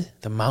head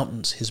the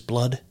mountains, his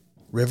blood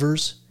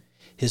rivers,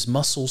 his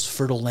muscles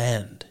fertile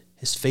land,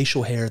 his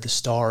facial hair the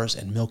stars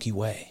and Milky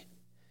Way.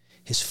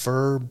 His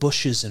fur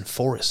bushes and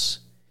forests,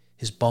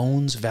 his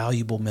bones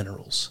valuable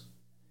minerals,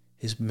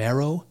 his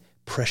marrow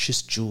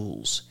precious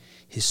jewels,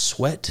 his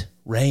sweat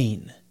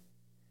rain,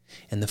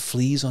 and the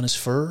fleas on his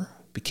fur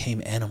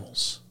became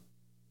animals.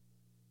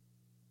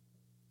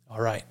 All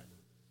right.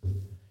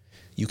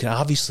 You can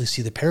obviously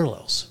see the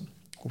parallels,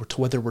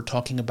 whether we're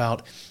talking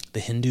about the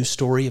Hindu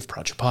story of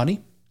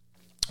Prajapati,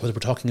 whether we're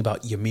talking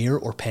about Ymir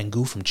or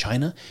Pangu from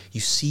China.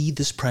 You see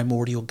this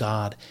primordial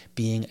god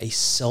being a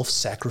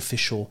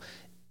self-sacrificial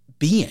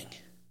being.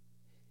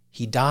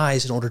 He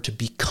dies in order to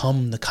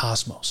become the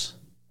cosmos.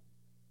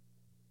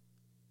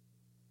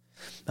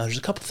 Now, there's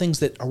a couple things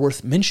that are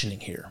worth mentioning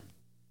here.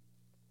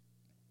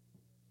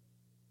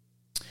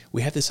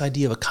 We have this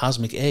idea of a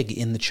cosmic egg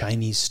in the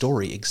Chinese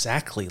story,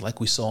 exactly like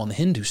we saw in the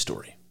Hindu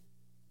story.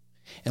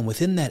 And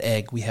within that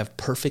egg, we have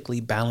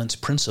perfectly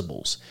balanced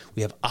principles.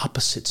 We have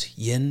opposites,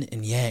 yin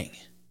and yang.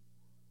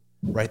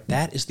 right?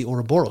 That is the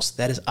Ouroboros.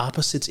 That is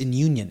opposites in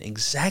union,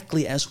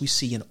 exactly as we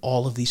see in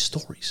all of these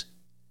stories.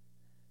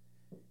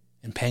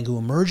 And Pangu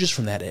emerges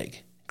from that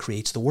egg,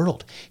 creates the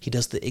world. He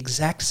does the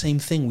exact same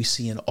thing we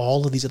see in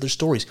all of these other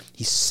stories.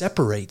 He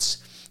separates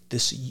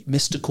this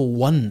mystical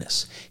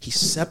oneness. He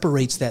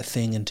separates that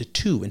thing into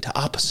two, into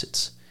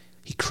opposites.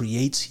 He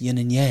creates yin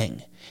and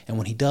yang. And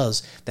when he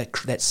does,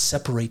 that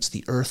separates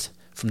the earth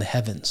from the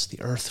heavens,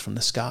 the earth from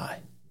the sky.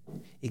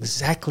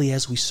 Exactly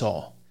as we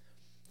saw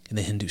in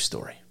the Hindu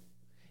story.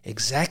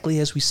 Exactly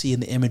as we see in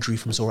the imagery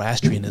from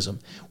Zoroastrianism,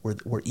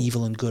 where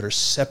evil and good are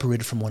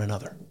separated from one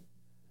another.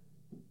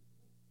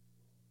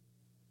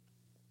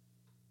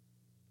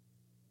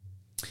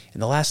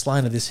 And the last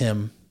line of this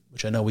hymn,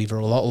 which I know we're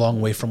a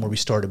long way from where we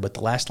started, but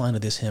the last line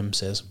of this hymn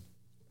says,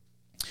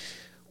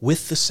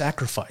 with the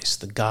sacrifice,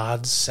 the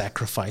gods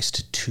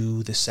sacrificed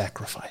to the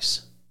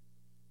sacrifice.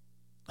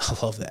 I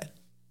love that.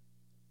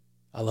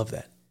 I love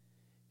that.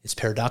 It's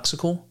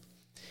paradoxical,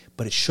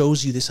 but it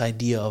shows you this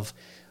idea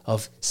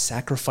of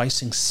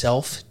sacrificing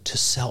self to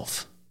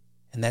self.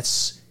 And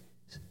that's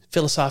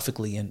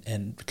philosophically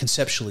and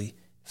conceptually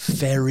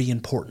very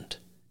important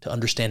to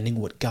understanding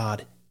what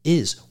God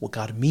is, what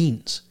God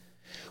means.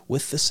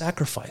 With the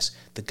sacrifice,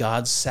 the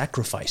gods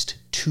sacrificed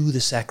to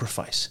the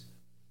sacrifice.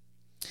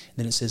 And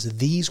then it says,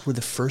 these were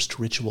the first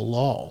ritual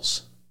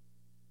laws.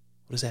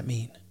 What does that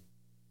mean?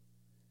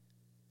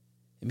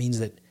 It means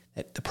that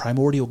the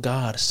primordial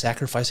God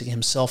sacrificing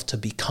himself to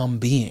become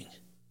being,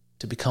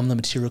 to become the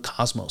material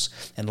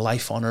cosmos and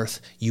life on earth,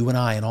 you and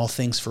I and all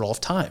things for all of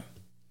time.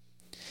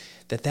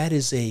 That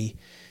is a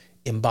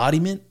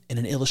embodiment and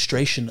an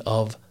illustration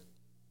of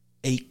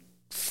a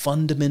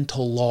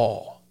fundamental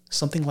law,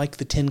 something like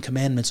the 10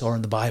 Commandments are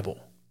in the Bible.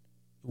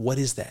 What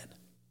is that?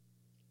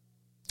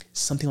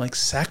 Something like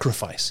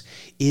sacrifice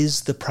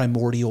is the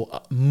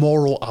primordial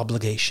moral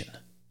obligation.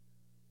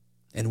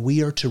 And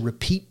we are to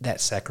repeat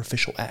that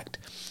sacrificial act.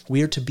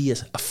 We are to be a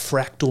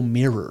fractal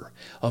mirror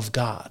of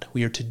God.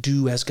 We are to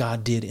do as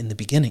God did in the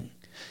beginning,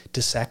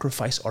 to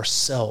sacrifice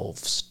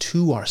ourselves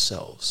to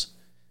ourselves.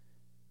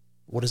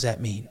 What does that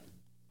mean?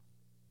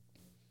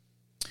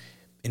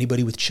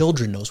 Anybody with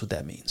children knows what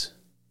that means.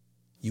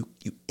 You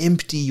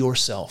empty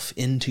yourself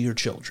into your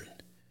children.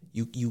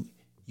 You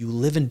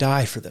live and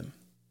die for them.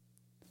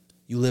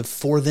 You live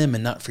for them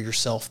and not for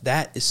yourself.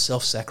 That is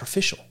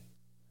self-sacrificial.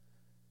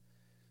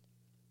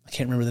 I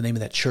can't remember the name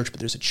of that church, but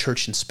there's a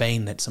church in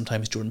Spain that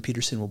sometimes Jordan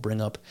Peterson will bring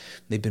up.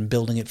 They've been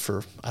building it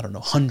for,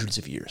 hundreds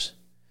of years.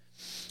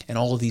 And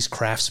all of these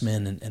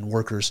craftsmen and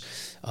workers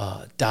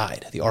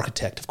died. The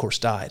architect, of course,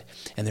 died.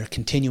 And they're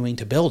continuing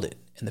to build it.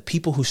 And the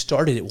people who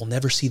started it will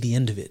never see the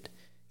end of it,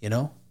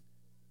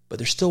 But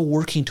they're still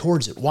working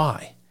towards it.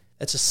 Why?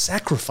 That's a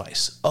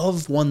sacrifice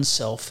of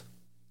oneself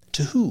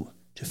to who?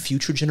 To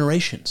future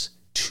generations.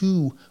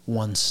 To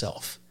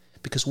oneself.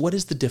 Because what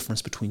is the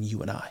difference between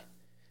you and I?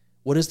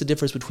 What is the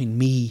difference between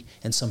me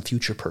and some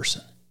future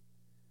person?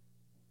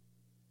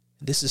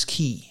 This is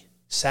key.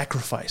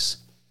 Sacrifice.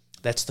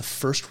 That's the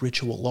first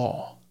ritual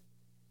law.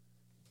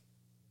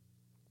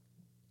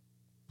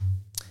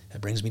 That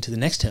brings me to the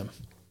next hymn.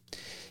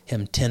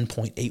 Hymn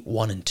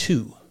 10.81 and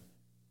 2.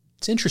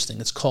 It's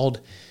interesting. It's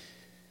called,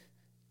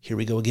 here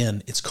we go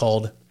again, it's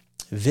called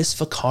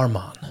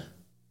Visvakarman.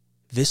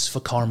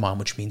 Visvakarman,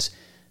 which means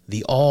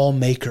the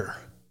All-Maker.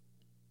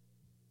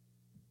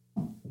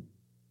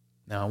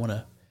 Now, I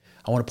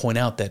want to point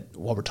out that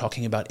while we're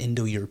talking about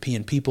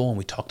Indo-European people, and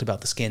we talked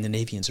about the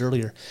Scandinavians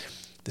earlier,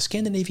 the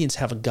Scandinavians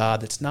have a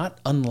god that's not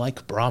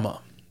unlike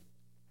Brahma,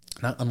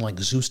 not unlike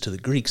Zeus to the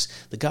Greeks.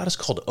 The god is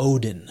called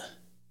Odin,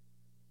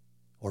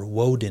 or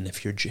Woden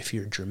if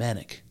you're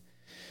Germanic.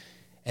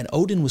 And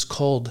Odin was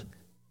called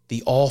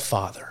the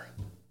All-Father.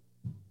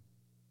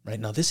 Right?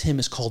 Now, this hymn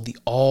is called the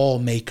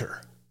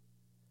All-Maker.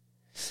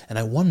 And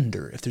I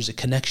wonder if there's a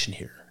connection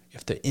here.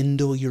 If the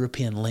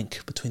Indo-European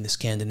link between the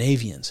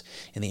Scandinavians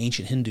and the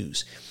ancient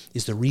Hindus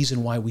is the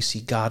reason why we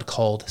see God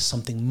called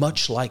something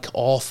much like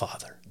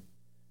All-Father.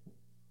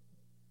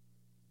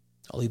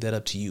 I'll leave that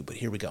up to you, but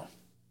here we go.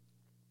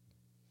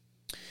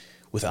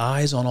 With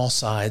eyes on all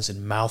sides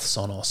and mouths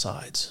on all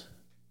sides,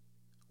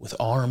 with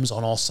arms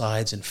on all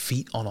sides and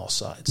feet on all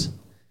sides,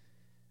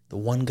 the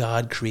one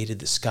God created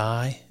the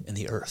sky and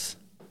the earth.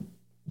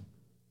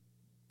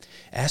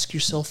 Ask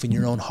yourself in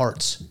your own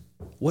hearts,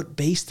 what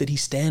base did he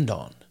stand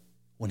on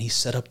when he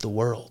set up the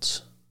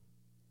worlds?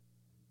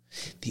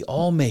 The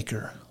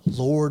All-Maker,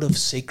 Lord of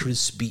sacred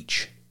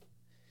speech.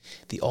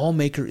 The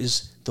All-Maker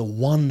is the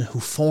one who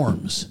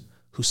forms,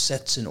 who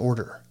sets in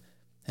order,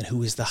 and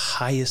who is the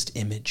highest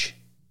image.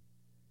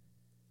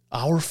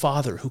 Our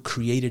Father who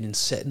created and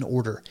set in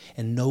order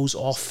and knows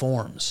all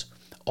forms,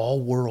 all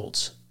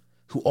worlds,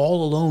 who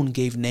all alone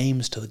gave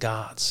names to the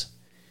gods.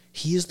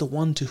 He is the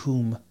one to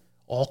whom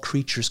all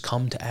creatures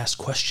come to ask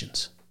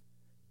questions.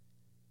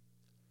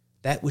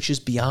 That which is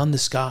beyond the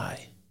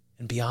sky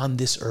and beyond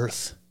this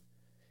earth,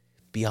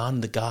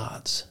 beyond the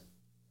gods.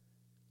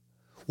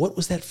 What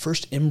was that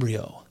first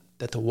embryo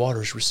that the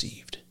waters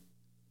received?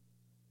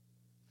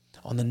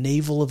 On the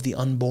navel of the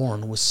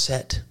unborn was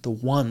set the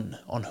one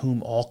on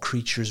whom all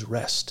creatures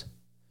rest.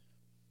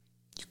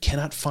 You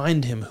cannot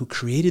find him who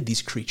created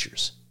these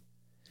creatures.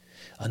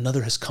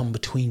 Another has come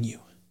between you.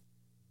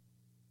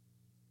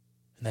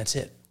 And that's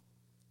it.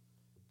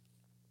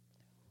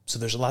 So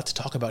there's a lot to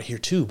talk about here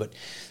too, but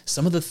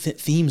some of the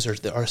themes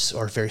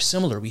are very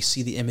similar. We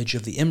see the image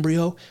of the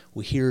embryo.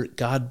 We hear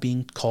God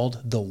being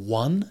called the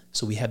One.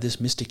 So we have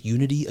this mystic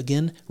unity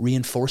again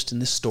reinforced in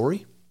this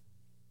story.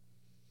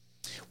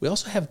 We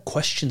also have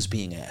questions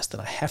being asked,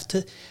 and I have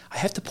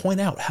to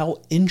point out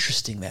how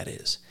interesting that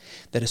is,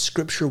 that a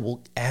scripture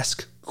will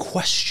ask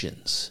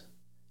questions,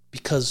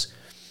 because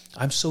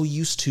I'm so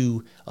used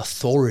to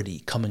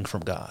authority coming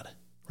from God.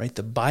 Right?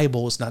 The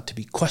Bible is not to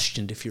be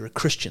questioned if you're a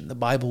Christian. The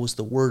Bible is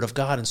the Word of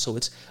God, and so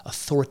it's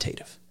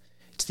authoritative.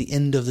 It's the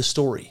end of the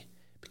story,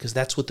 because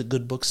that's what the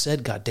good book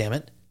said, God damn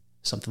it.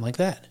 Something like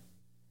that.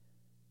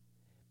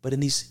 But in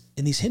these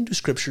Hindu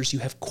scriptures, you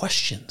have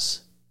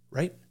questions,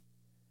 right?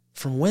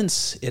 From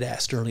whence, it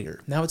asked earlier.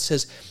 Now it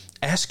says,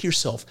 ask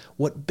yourself,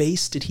 what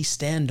base did he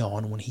stand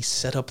on when he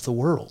set up the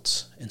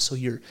worlds? And so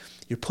you're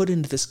put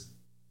into this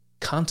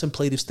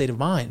contemplative state of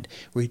mind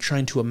where you're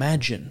trying to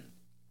imagine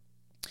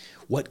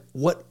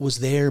what was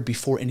there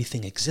before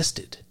anything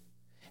existed,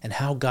 and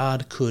how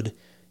God could,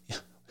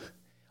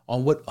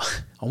 on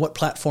what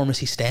platform is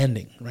he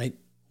standing, right?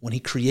 When he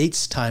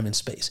creates time and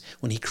space,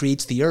 when he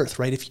creates the earth,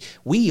 right? If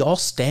we all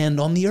stand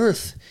on the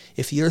earth.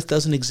 If the earth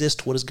doesn't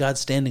exist, what is God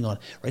standing on,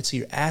 right? So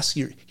you're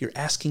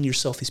asking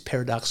yourself these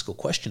paradoxical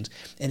questions,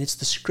 and it's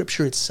the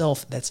scripture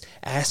itself that's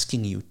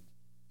asking you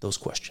those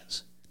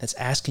questions. That's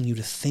asking you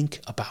to think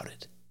about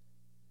it.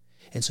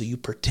 And so you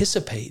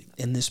participate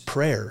in this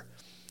prayer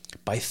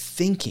by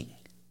thinking.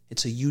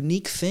 It's a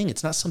unique thing.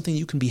 It's not something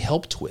you can be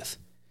helped with.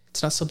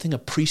 It's not something a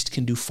priest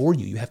can do for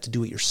you. You have to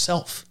do it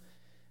yourself.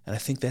 And I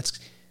think that's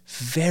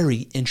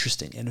very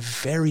interesting and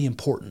very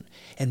important,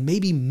 and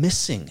maybe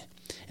missing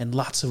in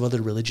lots of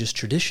other religious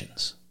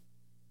traditions.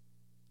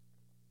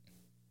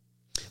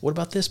 What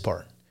about this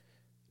part,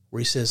 where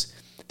he says,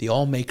 the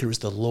All-Maker is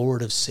the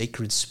Lord of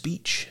sacred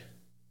speech?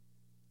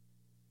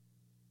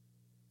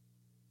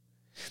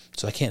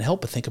 So I can't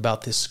help but think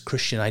about this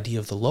Christian idea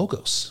of the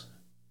Logos.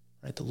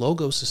 Right? The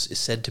Logos is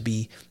said to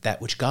be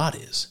that which God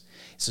is.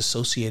 It's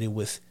associated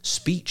with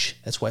speech.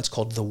 That's why it's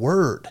called the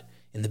Word.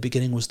 In the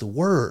beginning was the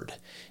Word,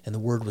 and the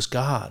Word was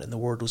God, and the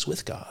Word was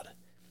with God.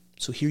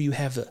 So here you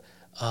have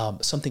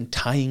something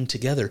tying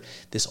together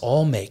this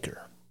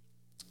All-Maker,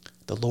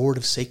 the Lord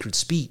of sacred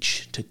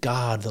speech, to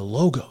God, the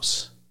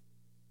Logos.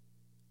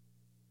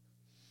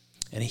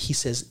 And he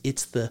says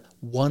it's the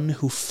one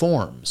who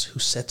forms, who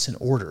sets in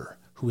order,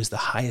 who is the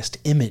highest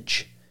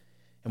image.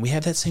 And we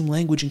have that same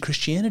language in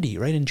Christianity,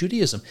 right? In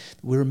Judaism,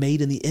 we're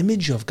made in the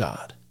image of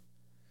God.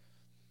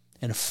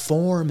 And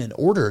form and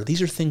order,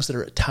 these are things that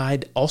are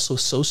tied, also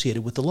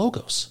associated with the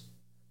Logos.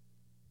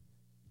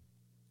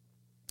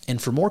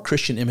 And for more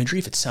Christian imagery,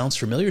 if it sounds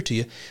familiar to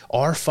you,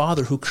 our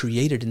Father who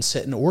created and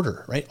set in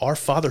order, right? Our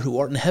Father who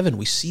art in heaven,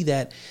 we see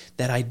that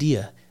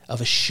idea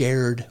of a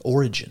shared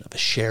origin, of a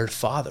shared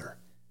Father,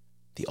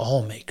 the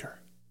All-Maker,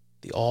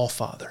 the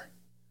All-Father.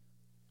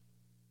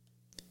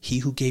 He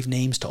who gave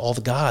names to all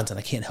the gods, and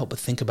I can't help but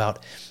think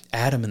about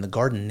Adam in the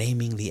garden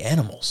naming the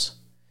animals.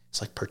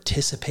 It's like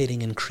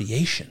participating in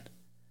creation.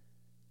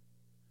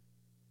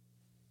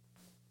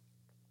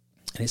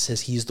 And it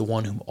says he's the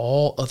one whom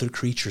all other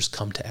creatures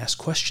come to ask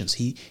questions.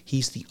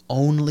 He's the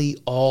only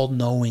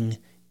all-knowing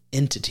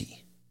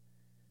entity,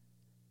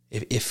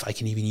 if I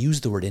can even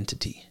use the word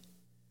entity.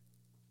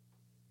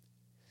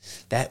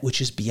 That which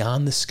is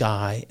beyond the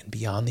sky and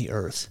beyond the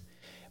earth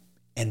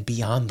and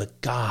beyond the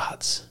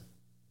gods.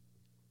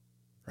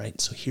 Right?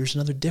 So here's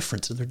another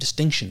difference, another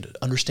distinction to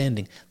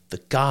understanding the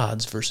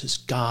gods versus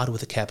God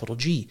with a capital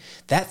G.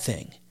 That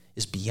thing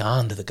is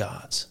beyond the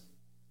gods.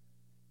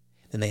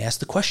 Then they ask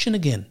the question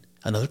again,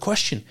 another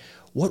question.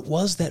 What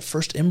was that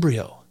first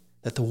embryo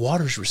that the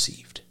waters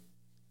received?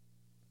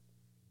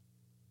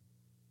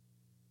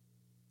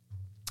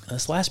 And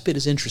this last bit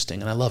is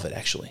interesting, and I love it,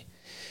 actually.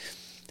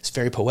 It's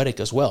very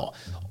poetic as well.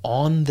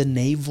 On the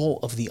navel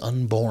of the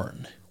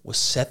unborn was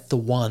set the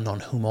one on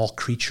whom all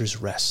creatures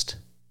rest.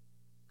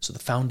 So the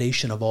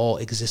foundation of all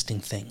existing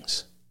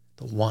things,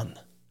 the one. It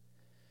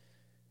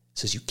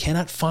says, you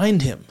cannot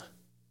find him.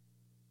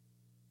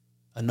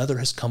 Another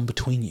has come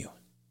between you.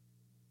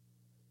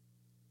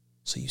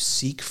 So you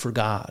seek for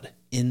God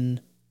in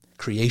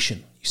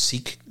creation. You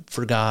seek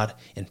for God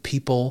in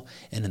people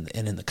and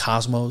in the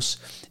cosmos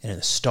and in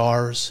the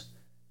stars,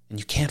 and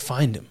you can't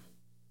find him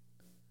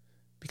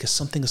because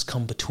something has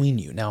come between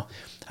you. Now,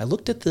 I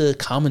looked at the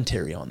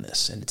commentary on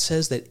this, and it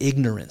says that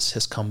ignorance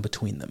has come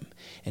between them.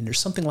 And there's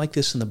something like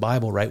this in the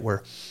Bible, right,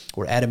 where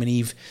Adam and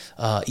Eve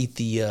eat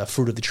the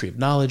fruit of the tree of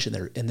knowledge, and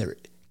they're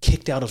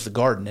kicked out of the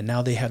garden, and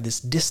now they have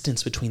this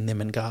distance between them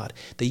and God.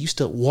 They used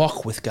to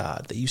walk with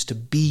God. They used to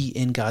be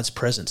in God's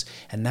presence,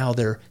 and now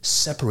they're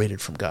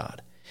separated from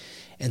God.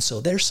 And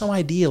so there's some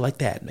idea like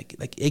that,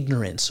 like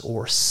ignorance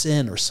or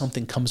sin or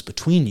something comes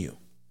between you.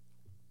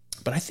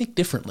 But I think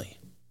differently.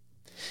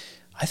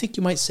 I think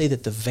you might say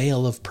that the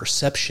veil of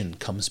perception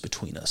comes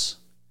between us,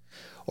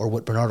 or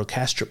what Bernardo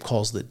Kastrup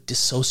calls the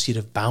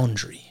dissociative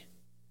boundary.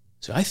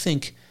 So I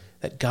think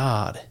that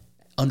God,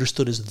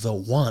 understood as the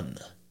one,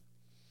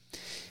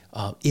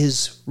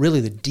 is really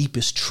the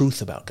deepest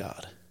truth about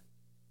God.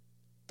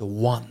 The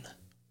one.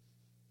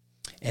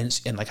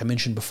 And like I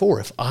mentioned before,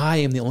 if I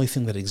am the only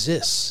thing that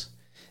exists,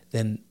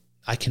 then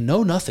I can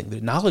know nothing. The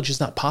knowledge is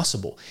not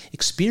possible.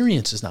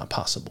 Experience is not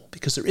possible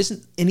because there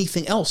isn't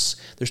anything else.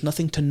 There's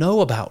nothing to know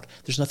about.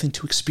 There's nothing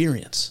to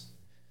experience.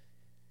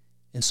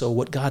 And so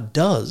what God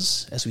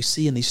does, as we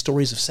see in these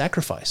stories of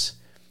sacrifice,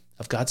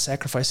 of God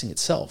sacrificing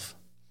itself,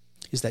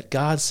 is that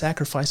God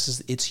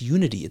sacrifices its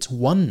unity, its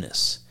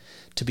oneness,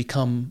 to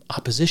become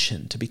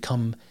opposition, to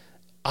become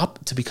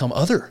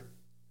other.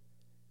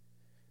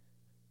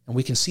 And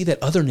we can see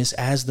that otherness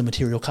as the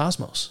material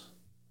cosmos.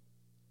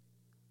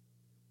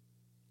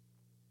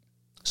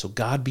 So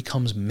God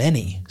becomes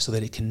many so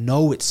that it can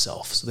know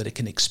itself, so that it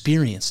can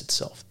experience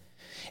itself.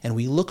 And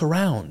we look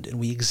around and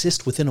we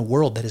exist within a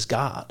world that is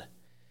God.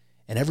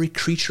 And every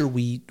creature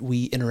we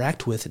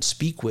interact with and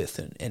speak with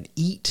and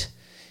eat,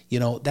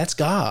 that's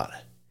God.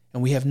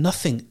 And we have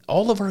nothing,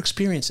 all of our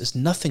experience is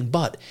nothing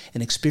but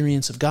an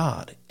experience of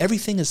God.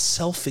 Everything is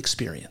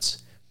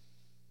self-experience.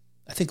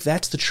 I think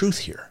that's the truth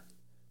here.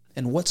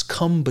 And what's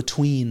come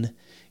between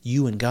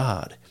you and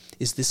God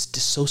is this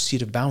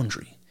dissociative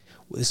boundary,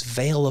 this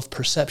veil of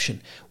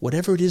perception,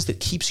 whatever it is that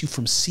keeps you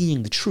from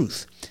seeing the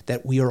truth,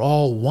 that we are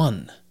all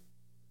one.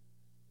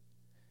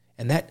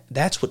 And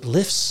that's what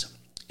lifts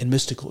in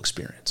mystical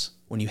experience,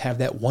 when you have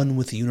that one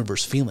with the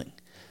universe feeling.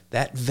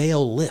 That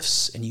veil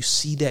lifts and you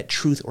see that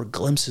truth or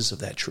glimpses of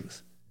that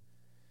truth.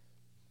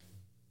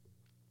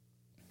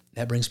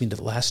 That brings me to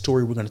the last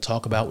story we're going to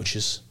talk about, which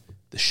is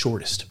the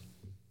shortest.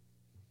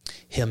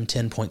 Hymn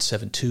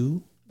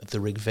 10.72 of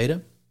the Rig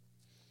Veda.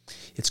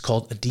 It's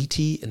called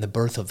Aditi and the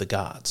Birth of the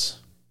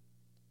Gods.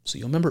 So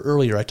you'll remember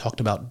earlier I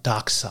talked about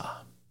Daksha,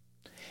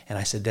 and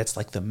I said that's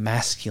like the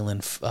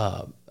masculine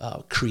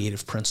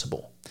creative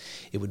principle.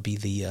 It would be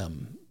the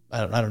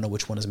I don't know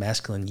which one is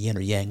masculine, yin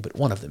or yang, but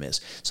one of them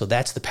is. So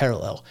that's the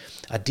parallel.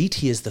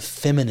 Aditi is the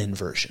feminine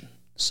version.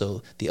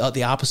 So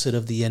the opposite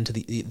of the yin to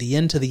the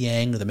yin to the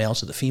yang, or the male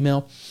to the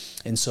female.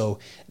 And so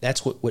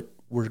that's what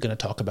we're going to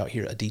talk about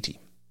here, Aditi.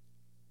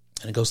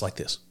 And it goes like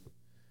this.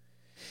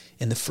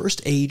 In the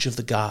first age of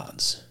the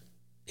gods,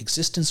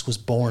 existence was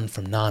born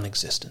from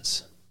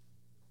non-existence.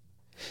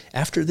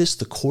 After this,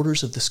 the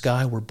quarters of the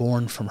sky were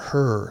born from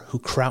her who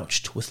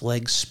crouched with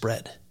legs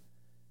spread.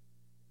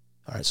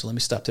 All right, so let me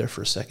stop there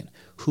for a second.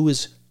 Who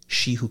is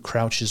she who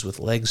crouches with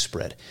legs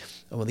spread?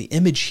 Well, the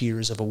image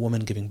here is of a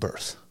woman giving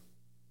birth.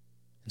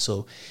 And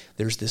so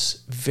there's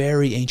this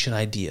very ancient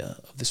idea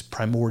of this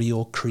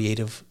primordial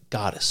creative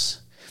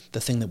goddess,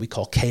 the thing that we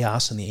call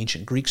chaos in the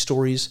ancient Greek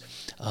stories,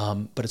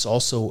 but it's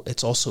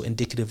also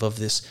indicative of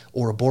this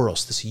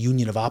Ouroboros, this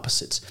union of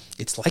opposites.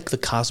 It's like the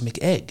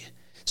cosmic egg.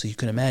 So you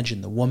can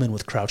imagine the woman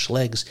with crouched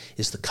legs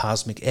is the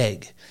cosmic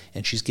egg,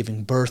 and she's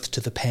giving birth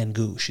to the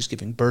Pangu. She's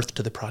giving birth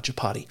to the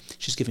Prajapati.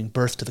 She's giving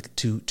birth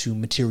to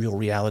material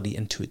reality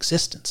and to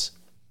existence.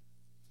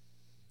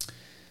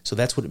 So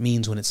that's what it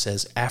means when it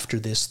says, after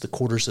this, the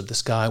quarters of the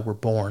sky were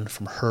born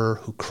from her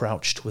who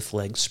crouched with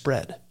legs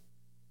spread.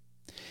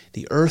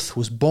 The earth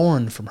was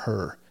born from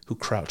her who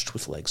crouched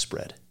with legs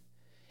spread,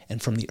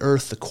 and from the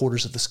earth the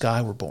quarters of the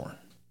sky were born.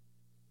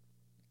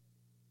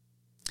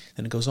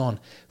 Then it goes on,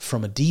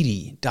 from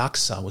Aditi,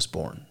 Daksha was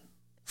born.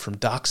 From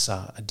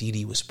Daksha,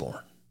 Aditi was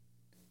born.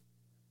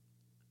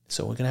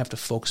 So we're going to have to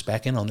focus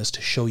back in on this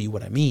to show you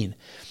what I mean.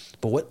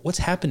 But what's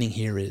happening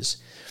here is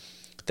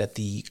that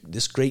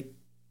this great,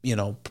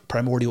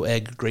 primordial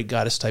egg, great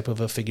goddess type of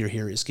a figure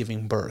here is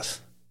giving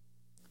birth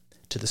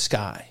to the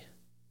sky.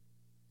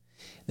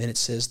 Then it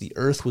says the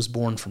earth was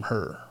born from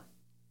her.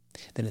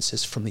 Then it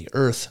says from the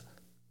earth,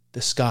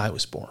 the sky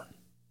was born.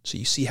 So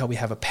you see how we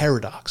have a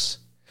paradox.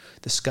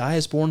 The sky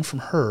is born from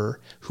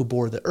her who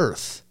bore the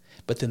earth,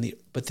 but then the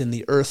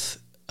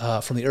earth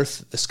from the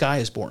earth the sky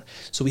is born.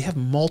 So we have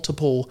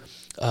multiple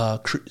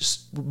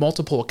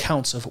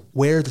accounts of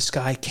where the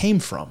sky came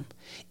from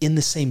in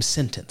the same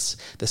sentence.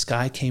 The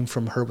sky came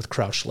from her with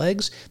crouched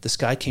legs. The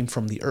sky came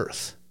from the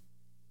earth.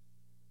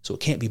 So it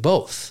can't be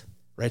both,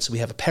 right? So we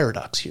have a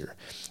paradox here.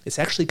 It's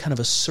actually kind of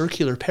a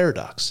circular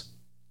paradox.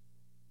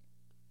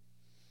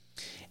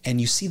 And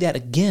you see that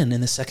again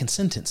in the second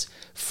sentence.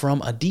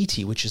 From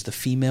Aditi, which is the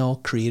female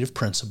creative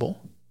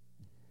principle,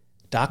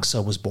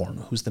 Daksha was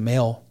born, who's the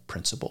male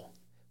principle.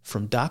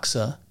 From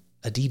Daksha,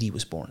 Aditi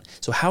was born.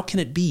 So how can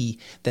it be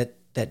that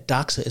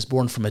Daksha is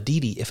born from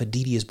Aditi if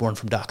Aditi is born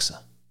from Daksha?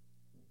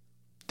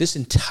 This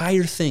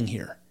entire thing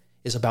here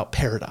is about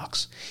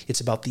paradox. It's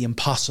about the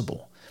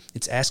impossible.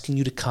 It's asking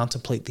you to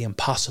contemplate the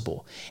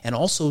impossible and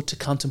also to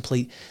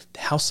contemplate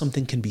how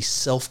something can be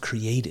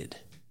self-created.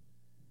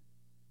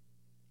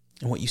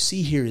 And what you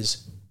see here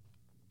is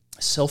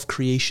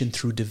self-creation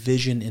through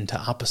division into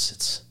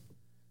opposites.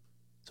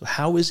 So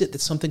how is it that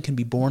something can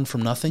be born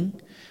from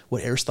nothing?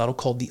 What Aristotle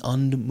called the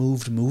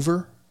unmoved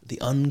mover, the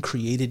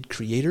uncreated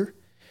creator.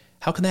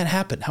 How can that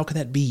happen? How can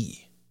that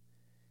be?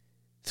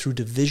 Through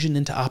division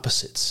into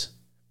opposites,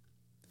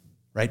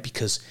 right?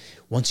 Because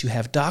once you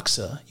have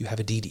doxa, you have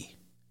aditi.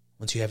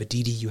 Once you have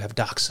aditi, you have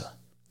doxa.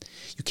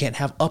 You can't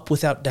have up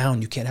without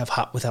down. You can't have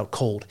hot without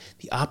cold.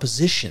 The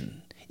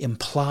opposition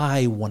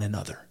imply one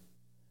another.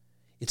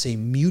 It's a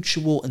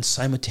mutual and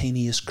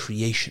simultaneous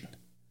creation,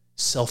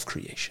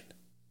 self-creation.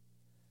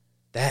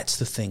 That's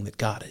the thing that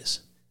God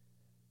is,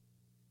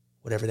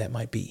 whatever that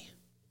might be.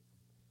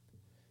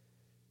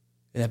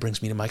 And that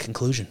brings me to my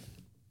conclusion.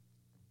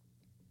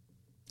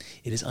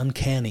 It is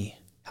uncanny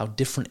how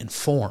different in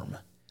form,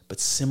 but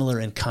similar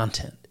in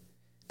content,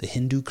 the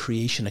Hindu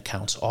creation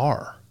accounts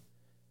are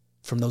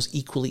from those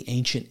equally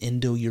ancient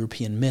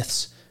Indo-European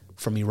myths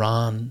from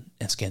Iran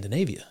and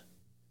Scandinavia.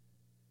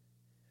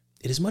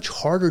 It is much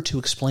harder to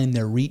explain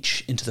their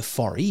reach into the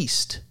Far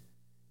East,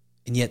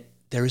 and yet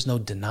there is no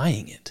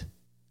denying it.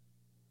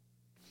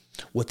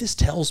 What this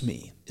tells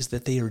me is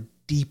that they are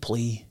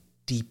deeply,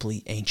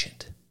 deeply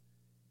ancient.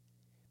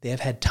 They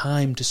have had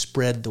time to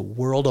spread the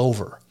world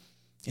over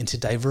and to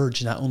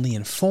diverge not only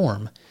in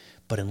form,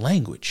 but in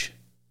language.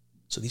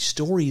 So these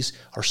stories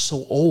are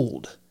so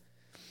old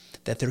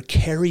that they're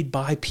carried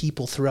by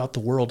people throughout the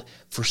world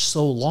for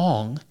so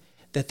long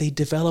that they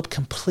develop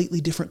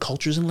completely different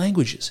cultures and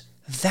languages.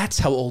 That's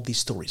how old these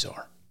stories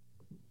are.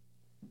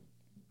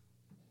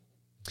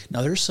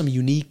 Now, there's some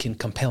unique and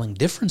compelling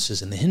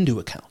differences in the Hindu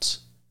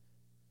accounts.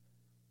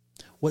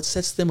 What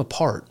sets them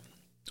apart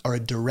are a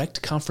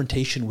direct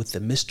confrontation with the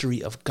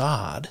mystery of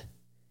God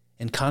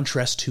in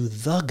contrast to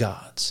the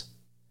gods,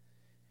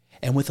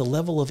 and with a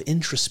level of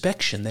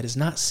introspection that is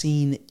not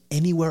seen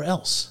anywhere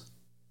else.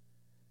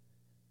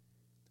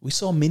 We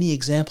saw many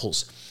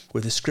examples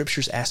where the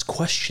scriptures ask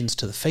questions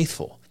to the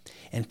faithful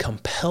and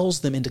compels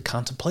them into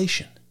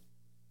contemplation.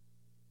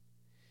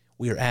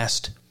 We are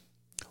asked,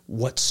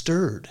 what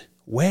stirred,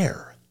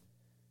 where,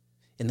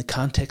 in the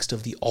context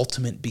of the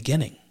ultimate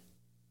beginning?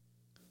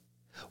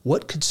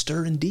 What could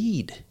stir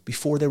indeed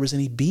before there was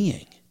any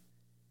being?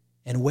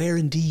 And where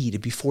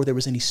indeed before there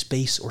was any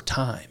space or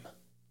time?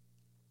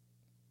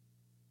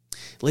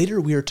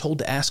 Later we are told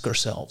to ask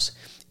ourselves,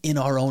 in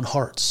our own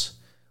hearts,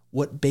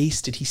 what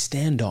base did he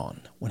stand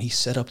on when he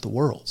set up the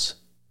worlds?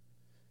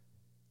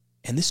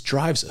 And this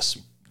drives us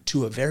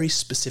to a very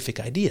specific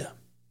idea.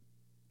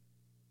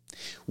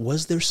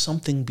 Was there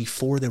something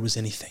before there was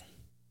anything?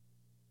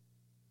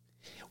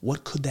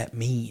 What could that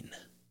mean?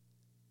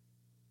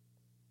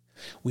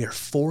 We are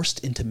forced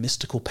into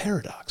mystical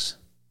paradox.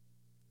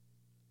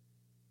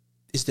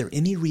 Is there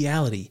any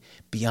reality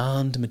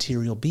beyond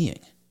material being,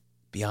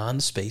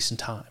 beyond space and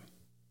time?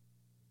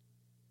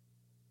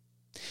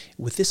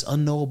 With this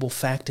unknowable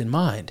fact in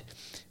mind,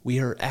 we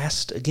are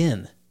asked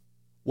again,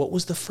 what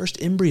was the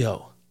first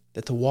embryo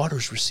that the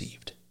waters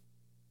received?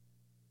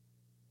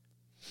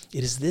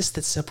 It is this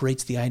that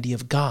separates the idea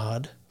of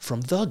God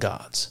from the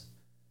gods,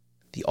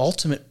 the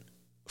ultimate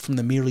from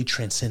the merely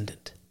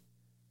transcendent.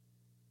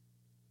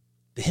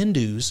 The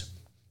Hindus,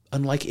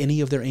 unlike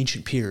any of their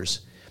ancient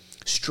peers,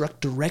 struck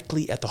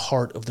directly at the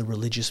heart of the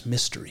religious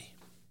mystery.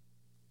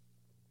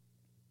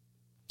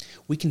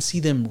 We can see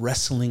them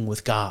wrestling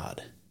with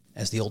God,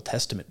 as the Old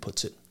Testament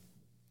puts it,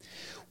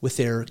 with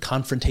their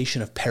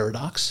confrontation of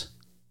paradox,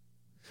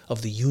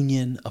 of the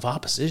union of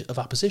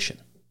opposition.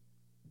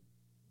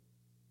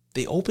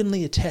 They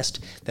openly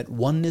attest that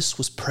oneness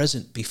was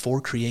present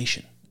before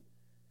creation,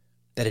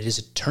 that it is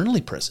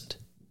eternally present.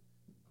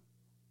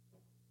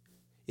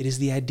 It is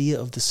the idea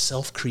of the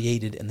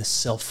self-created and the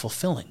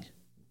self-fulfilling.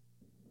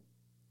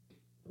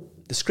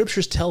 The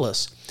scriptures tell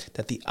us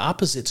that the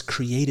opposites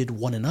created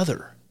one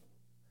another,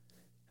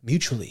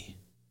 mutually,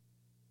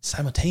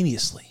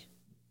 simultaneously.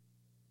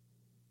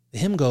 The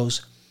hymn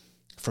goes,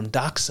 from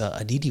Daksha,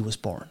 Aditi was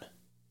born.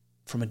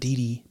 From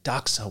Aditi,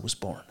 Daksha was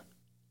born.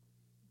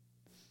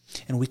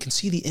 And we can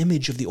see the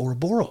image of the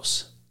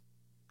Ouroboros.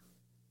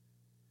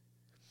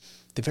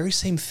 The very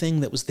same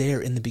thing that was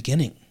there in the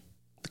beginning,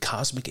 the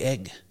cosmic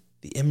egg,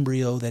 the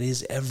embryo that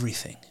is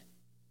everything.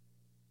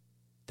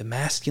 The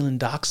masculine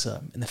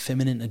Daksha and the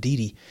feminine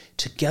Aditi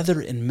together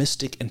in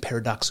mystic and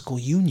paradoxical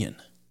union.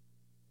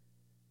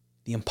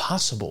 The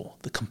impossible,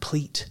 the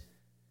complete,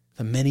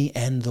 the many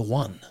and the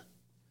one.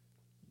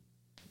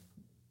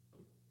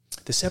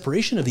 The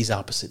separation of these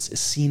opposites is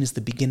seen as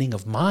the beginning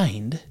of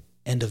mind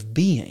and of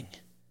being.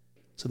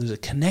 So there's a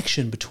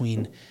connection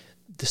between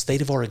the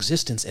state of our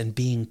existence and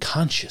being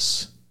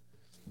conscious.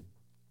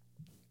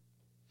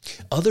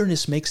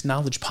 Otherness makes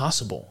knowledge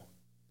possible,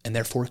 and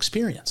therefore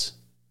experience.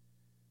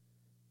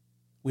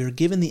 We are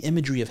given the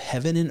imagery of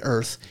heaven and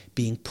earth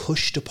being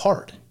pushed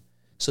apart,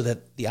 so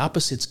that the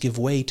opposites give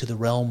way to the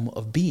realm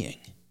of being.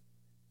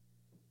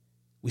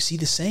 We see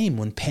the same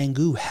when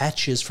Pangu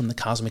hatches from the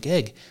cosmic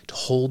egg to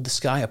hold the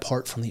sky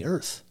apart from the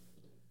earth.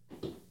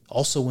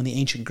 Also when the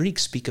ancient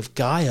Greeks speak of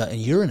Gaia and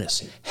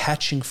Uranus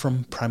hatching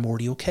from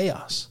primordial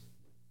chaos.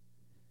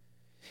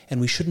 And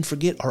we shouldn't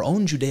forget our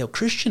own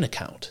Judeo-Christian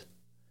account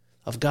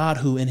of God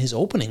who, in his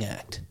opening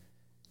act,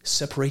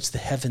 separates the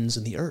heavens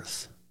and the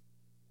earth.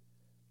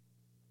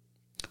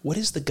 What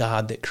is the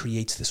God that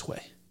creates this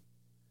way?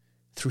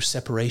 through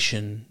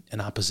separation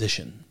and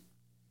opposition,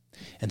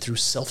 and through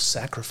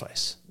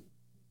self-sacrifice?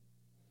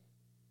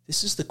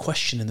 This is the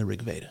question in the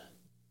Rig Veda.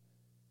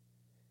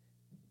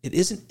 It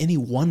isn't any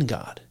one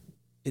God.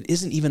 It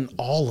isn't even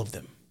all of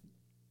them.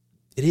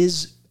 It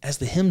is, as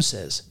the hymn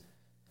says,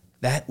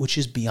 that which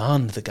is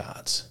beyond the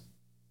gods.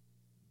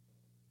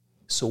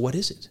 So what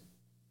is it?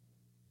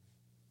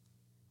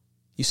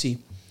 You see,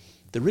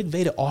 the Rig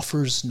Veda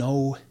offers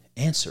no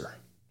answer.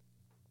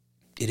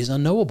 It is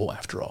unknowable,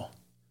 after all.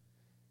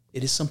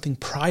 It is something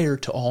prior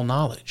to all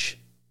knowledge.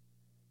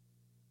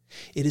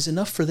 It is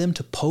enough for them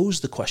to pose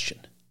the question,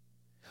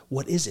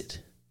 what is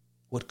it?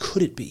 What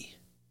could it be?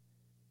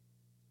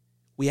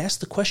 We ask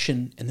the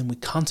question and then we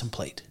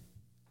contemplate.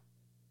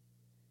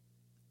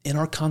 In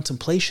our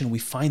contemplation, we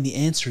find the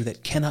answer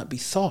that cannot be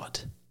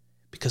thought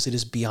because it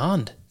is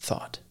beyond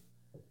thought.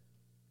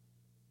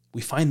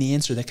 We find the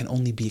answer that can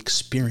only be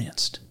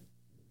experienced.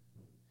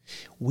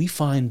 We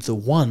find the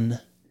one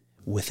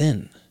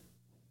within.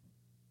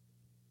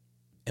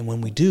 And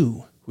when we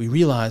do, we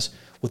realize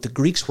what the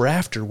Greeks were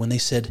after when they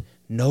said,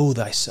 know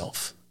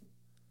thyself.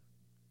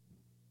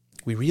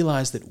 We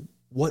realize that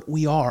what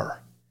we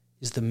are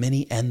is the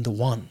many and the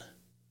one,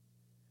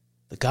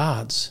 the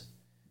gods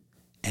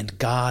and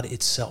God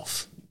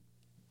itself.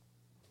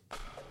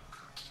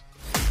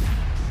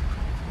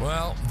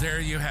 Well, there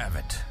you have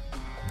it.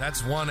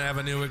 That's one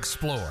avenue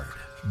explored,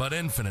 but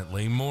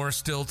infinitely more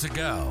still to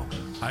go.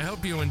 I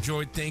hope you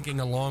enjoyed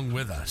thinking along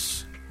with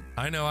us.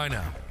 I know.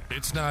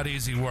 It's not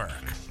easy work.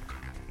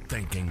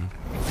 Thinking.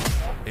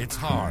 It's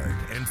hard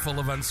and full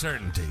of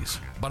uncertainties,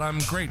 but I'm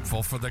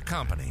grateful for the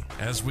company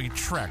as we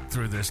trek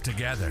through this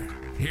together.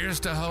 Here's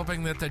to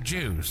hoping that the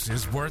juice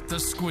is worth the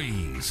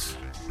squeeze.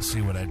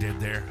 See what I did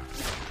there?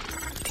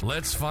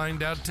 Let's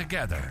find out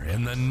together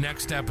in the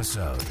next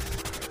episode.